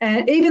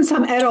 And even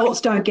some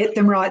adults don't get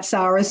them right,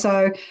 Sarah.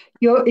 So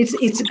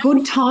it's a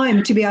good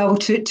time to be able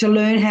to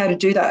learn how to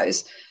do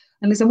those.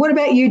 And listen, what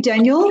about you,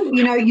 Daniel?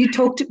 You know, you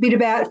talked a bit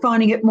about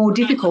finding it more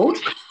difficult.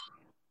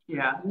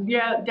 Yeah,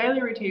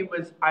 daily routine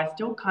was, I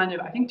still kind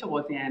of, I think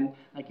towards the end,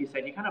 like you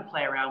said, you kind of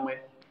play around with,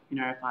 you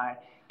know, if I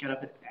get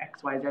up at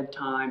XYZ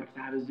time, if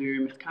I have a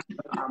Zoom, it's kind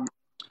of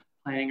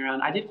playing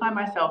around. I did find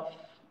myself,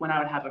 when I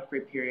would have a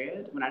free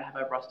period, when I'd have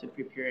a rostered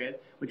free period,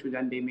 which would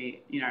then be me,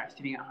 you know,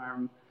 sitting at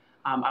home,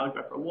 I would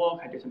go for a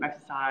walk, I'd do some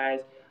exercise.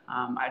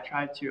 I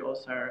tried to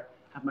also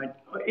have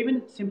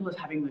even simple as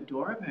having the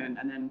door open,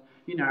 and then,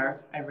 you know,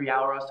 every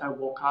hour or so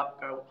walk up,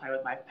 go play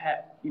with my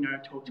pet, you know,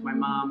 talk to my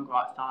mum, go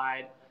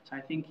outside. So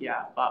I think,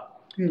 yeah.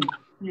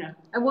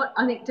 And what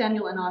I think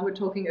Daniel and I were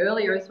talking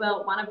earlier as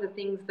well, one of the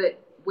things that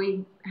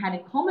we had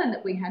in common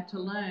that we had to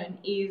learn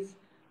is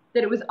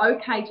that it was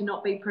okay to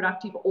not be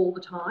productive all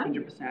the time.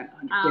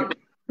 100%.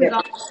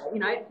 Because you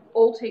know,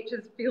 all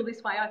teachers feel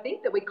this way, I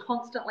think, that we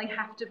constantly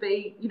have to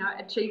be, you know,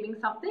 achieving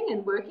something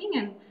and working,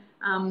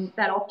 and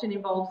that often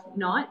involves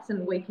nights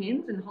and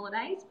weekends and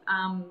holidays.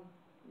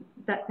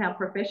 That's our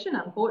profession,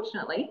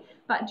 unfortunately.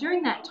 But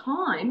during that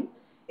time,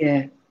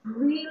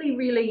 really,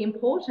 really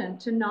important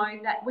to know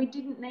that we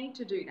didn't need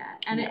to do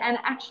that. And it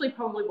actually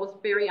probably was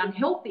very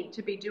unhealthy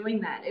to be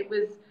doing that. It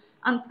was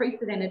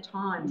unprecedented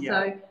time.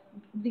 So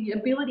the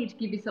ability to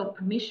give yourself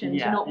permission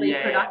to not be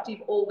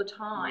productive all the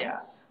time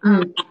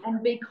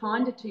and be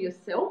kinder to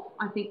yourself,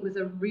 I think, was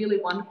a really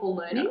wonderful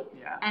learning.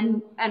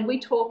 And we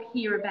talk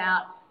here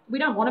about, we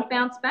don't want to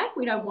bounce back.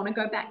 We don't want to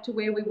go back to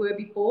where we were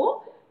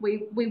before.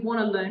 We want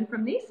to learn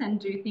from this and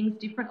do things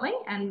differently,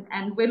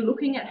 and we're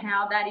looking at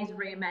how that is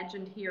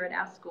reimagined here at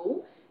our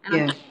school. And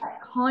I think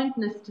that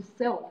kindness to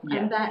self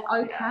and that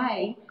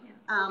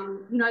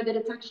you know, that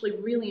it's actually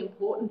really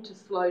important to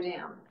slow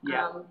down.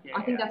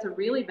 I think that's a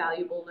really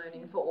valuable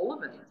learning for all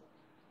of us.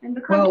 And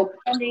because we're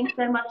spending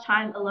so much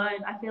time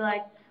alone, I feel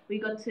like we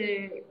got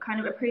to kind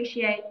of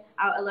appreciate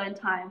our alone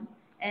time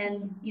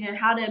and, you know,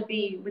 how to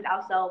be with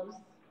ourselves.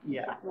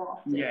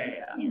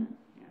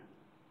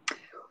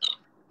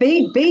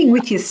 Being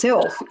with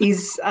yourself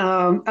is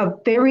a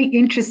very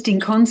interesting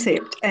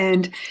concept,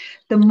 and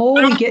the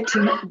more we get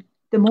to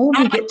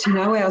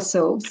know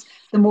ourselves,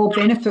 the more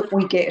benefit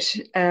we get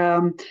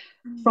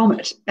from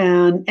it.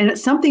 And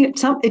it's something.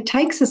 It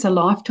takes us a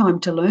lifetime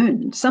to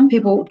learn. Some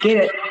people get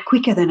it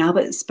quicker than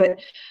others, but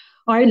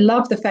I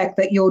love the fact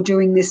that you're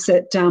doing this.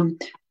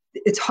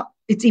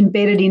 It's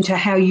embedded into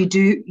how you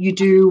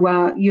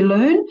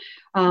learn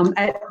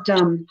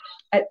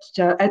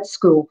at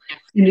school,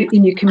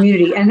 in your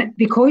community. And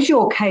because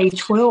you're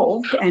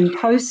K-12 and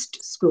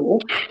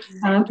post-school,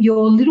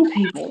 your little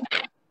people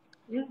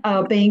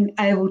are being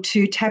able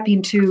to tap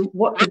into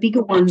what the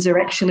bigger ones are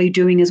actually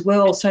doing as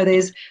well. So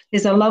there's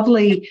a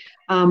lovely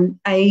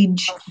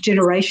age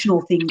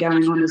generational thing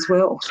going on as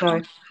well.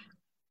 So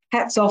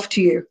hats off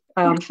to you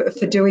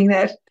for doing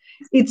that.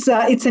 It's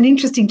an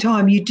interesting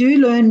time. You do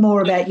learn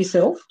more about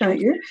yourself, don't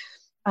you?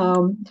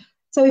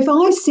 So if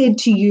I said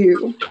to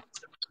you,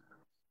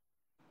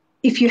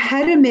 if you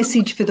had a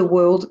message for the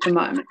world at the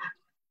moment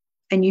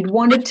and you'd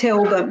want to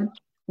tell them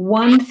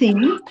one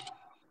thing,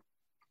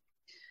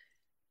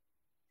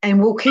 and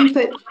we'll keep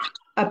it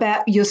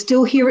about, you're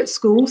still here at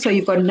school, so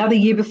you've got another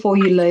year before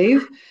you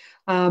leave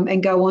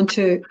and go on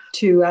to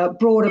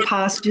broader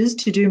pastures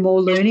to do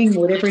more learning,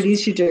 whatever it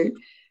is you do,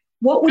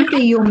 what would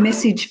be your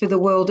message for the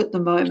world at the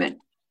moment?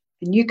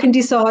 And you can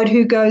decide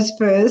who goes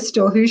first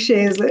or who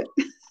shares it.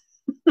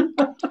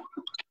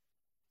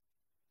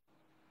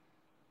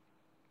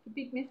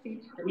 Big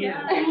message.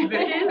 It's a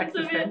bit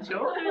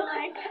existential.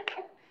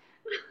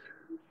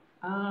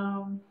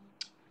 I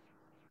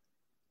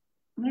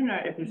don't know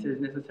if this is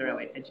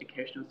necessarily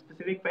educational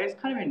specific, but it's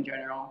kind of in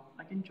general.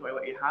 Like, enjoy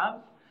what you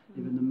have,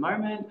 live in the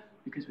moment,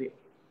 because we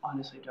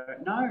honestly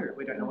don't know.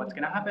 We don't know what's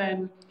going to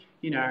happen.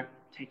 You know,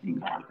 take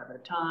things one step at a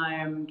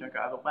time. Don't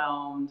go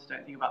overwhelmed.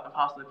 Don't think about the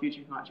past or the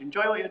future too much.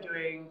 Enjoy what you're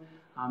doing.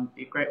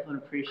 Be grateful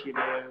and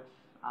appreciative.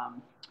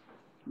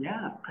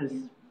 Yeah, because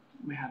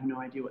we have no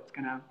idea what's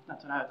gonna.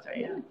 That's what I would say.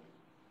 Yeah.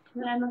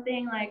 And another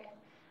thing, like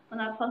on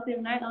that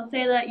positive note, I'll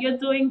say that you're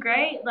doing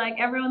great. Like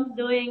everyone's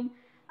doing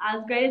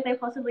as great as they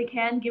possibly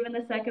can, given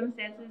the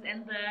circumstances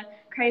and the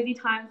crazy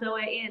times that we're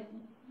in.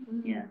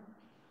 Yeah.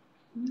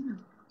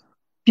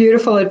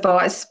 Beautiful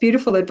advice.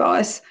 Beautiful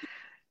advice.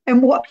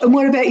 And what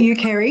about you,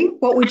 Kerry?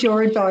 What would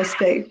your advice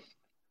be?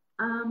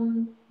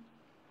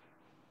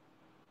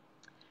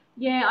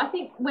 Yeah, I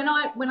think when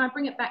I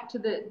bring it back to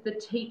the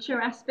teacher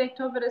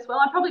aspect of it as well,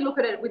 I probably look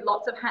at it with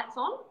lots of hats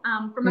on.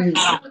 From a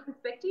family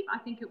perspective, I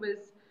think it was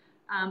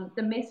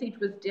the message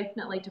was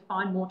definitely to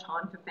find more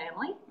time for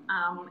family,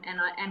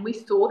 and we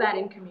saw that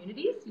in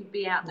communities. You'd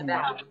be out and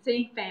about, you'd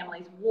see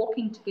families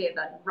walking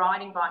together,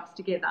 riding bikes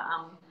together.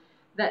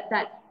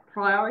 That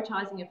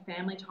prioritising of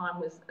family time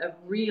was a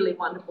really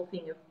wonderful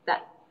thing of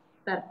that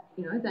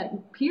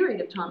that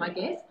period of time, I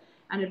guess,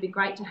 and it'd be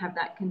great to have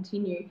that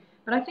continue.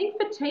 But I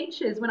think for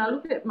teachers, when I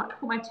look at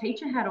put my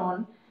teacher hat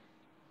on,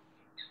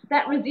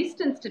 that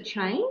resistance to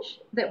change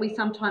that we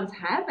sometimes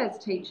have as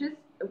teachers,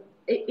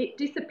 it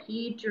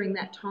disappeared during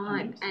that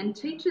time. And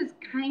teachers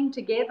came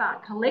together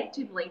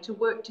collectively to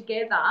work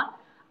together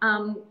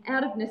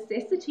out of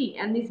necessity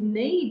and this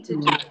need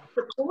to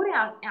support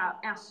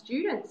our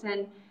students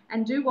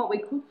and do what we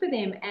could for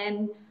them.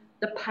 And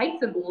the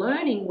pace of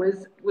learning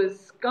was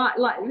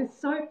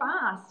so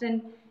fast,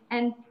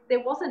 and there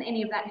wasn't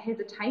any of that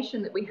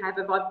hesitation that we have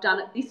of I've done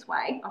it this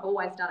way, I've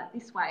always done it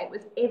this way. It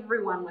was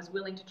everyone was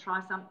willing to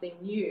try something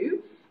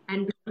new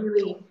and be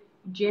really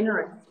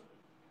generous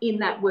in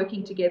that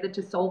working together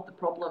to solve the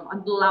problem.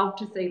 I'd love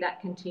to see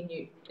that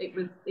continue. It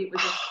was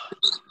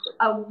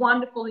a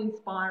wonderful,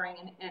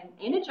 inspiring and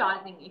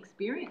energising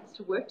experience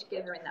to work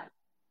together in that way.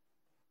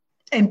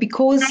 And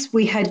because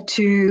we had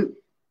to,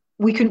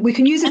 we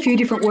can use a few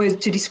different words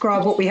to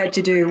describe what we had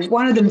to do.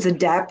 One of them's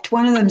adapt,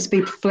 one of them's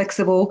be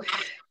flexible.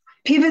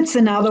 Pivot's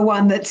another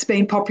one that's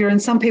been popular,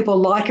 and some people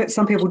like it,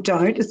 some people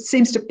don't. It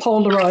seems to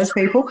polarise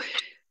people,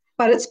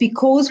 but it's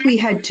because we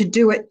had to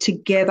do it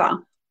together.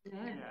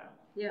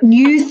 Yeah.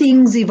 New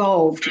things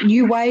evolved,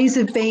 new ways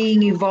of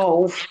being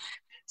evolved.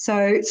 So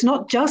it's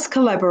not just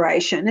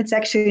collaboration, it's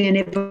actually an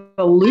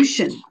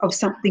evolution of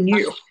something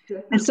new.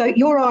 And so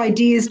your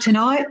ideas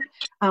tonight,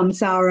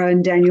 Sarah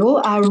and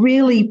Daniel, are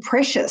really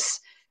precious.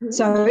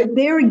 So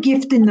they're a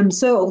gift in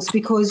themselves,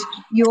 because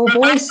your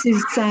voice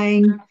is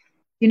saying,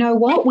 you know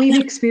what,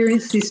 we've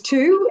experienced this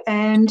too,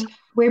 and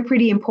we're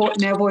pretty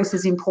important, our voice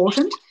is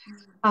important.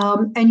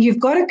 And you've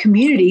got a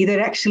community that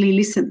actually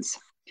listens.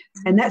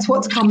 And that's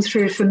what's come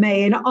through for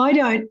me. And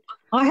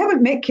I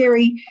haven't met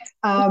Kerry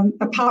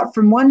apart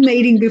from one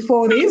meeting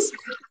before this.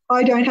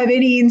 I don't have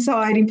any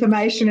inside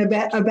information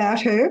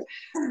about her,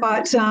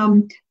 but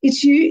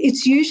it's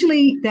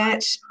usually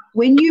that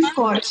when you've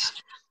got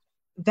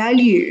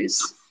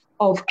values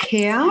of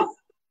care,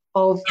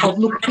 of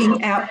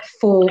looking out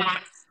for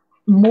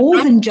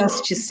more than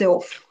just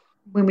yourself,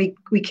 when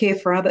we care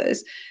for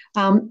others,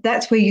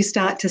 that's where you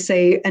start to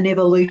see an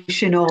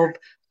evolution of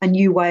a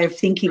new way of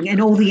thinking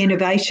and all the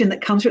innovation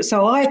that comes through it.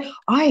 So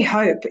I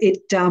hope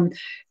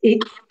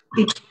it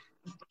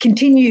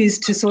continues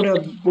to sort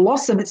of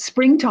blossom. It's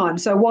springtime,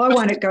 so why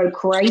won't it go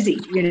crazy?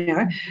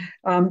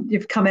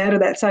 You've come out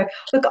of that. So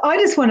look, I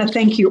just want to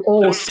thank you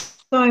all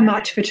so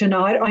much for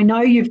tonight. I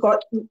know you've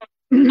got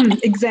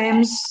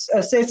exams,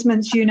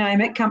 assessments, you name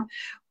it,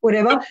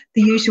 whatever,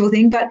 the usual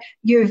thing, but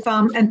you've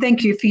and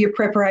thank you for your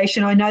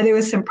preparation. I know there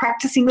was some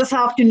practicing this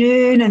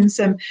afternoon and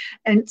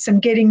some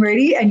getting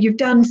ready, and you've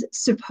done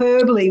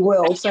superbly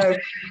well. So,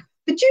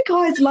 but you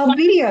guys love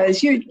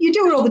videos. You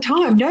do it all the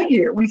time, don't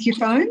you, with your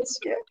phones?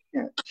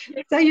 Yeah.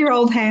 So your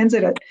old hands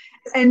at it.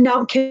 And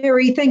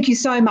Kerry, thank you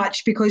so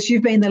much, because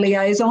you've been the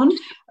liaison.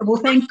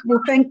 We'll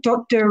thank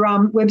Dr.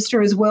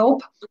 Webster as well.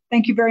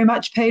 Thank you very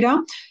much, Peter.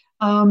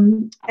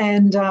 And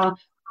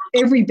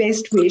every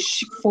best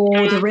wish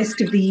for the rest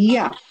of the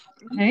year.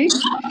 Okay?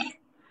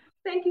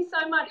 Thank you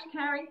so much,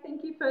 Carrie.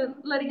 Thank you for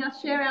letting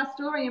us share our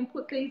story and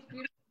put these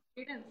beautiful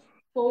students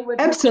forward.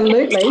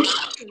 Absolutely.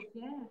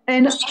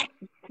 Yeah.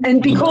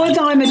 And because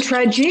I'm a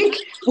tragic,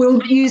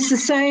 we'll use the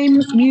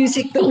same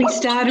music that we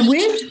started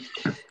with.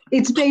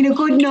 It's been a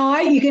good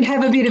night. You can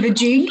have a bit of a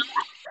jig.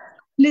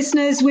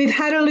 Listeners, we've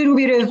had a little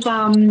bit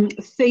of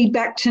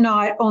feedback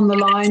tonight on the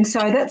line, so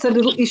that's a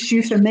little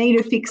issue for me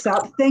to fix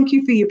up. Thank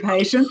you for your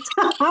patience.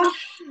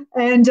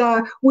 And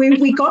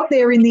we got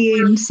there in the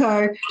end,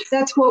 so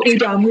that's what we've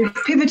done. We've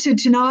pivoted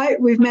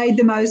tonight, we've made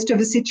the most of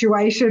a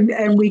situation,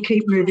 and we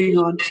keep moving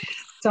on.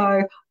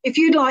 So if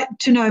you'd like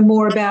to know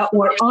more about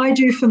what I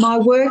do for my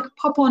work,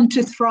 pop on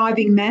to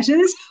Thriving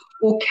Matters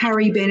or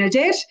Carrie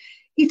Benedette.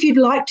 If you'd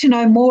like to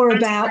know more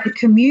about the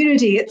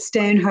community at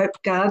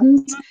Stanhope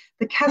Gardens,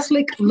 the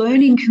Catholic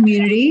Learning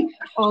Community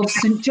of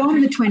St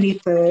John the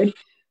 23rd,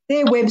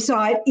 their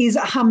website is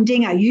a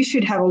humdinger. You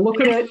should have a look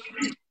at it.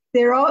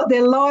 They're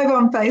live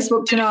on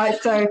Facebook tonight.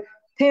 So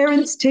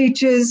parents,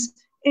 teachers,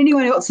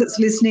 anyone else that's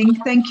listening,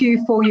 thank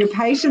you for your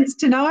patience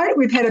tonight.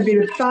 We've had a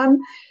bit of fun,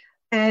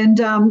 and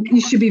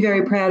you should be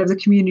very proud of the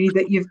community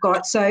that you've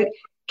got. So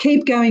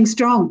keep going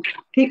strong.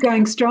 Keep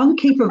going strong.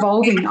 Keep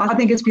evolving. I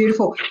think it's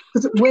beautiful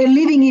because we're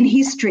living in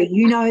history.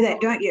 You know that,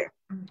 don't you?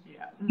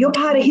 Yeah. You're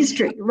part of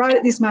history right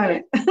at this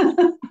moment.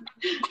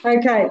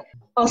 Okay.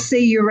 I'll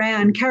see you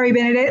around. Carrie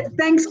Bernadette,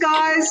 thanks,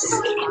 guys.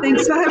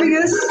 Thanks for having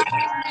us.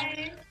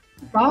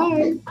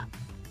 Bye. Bye.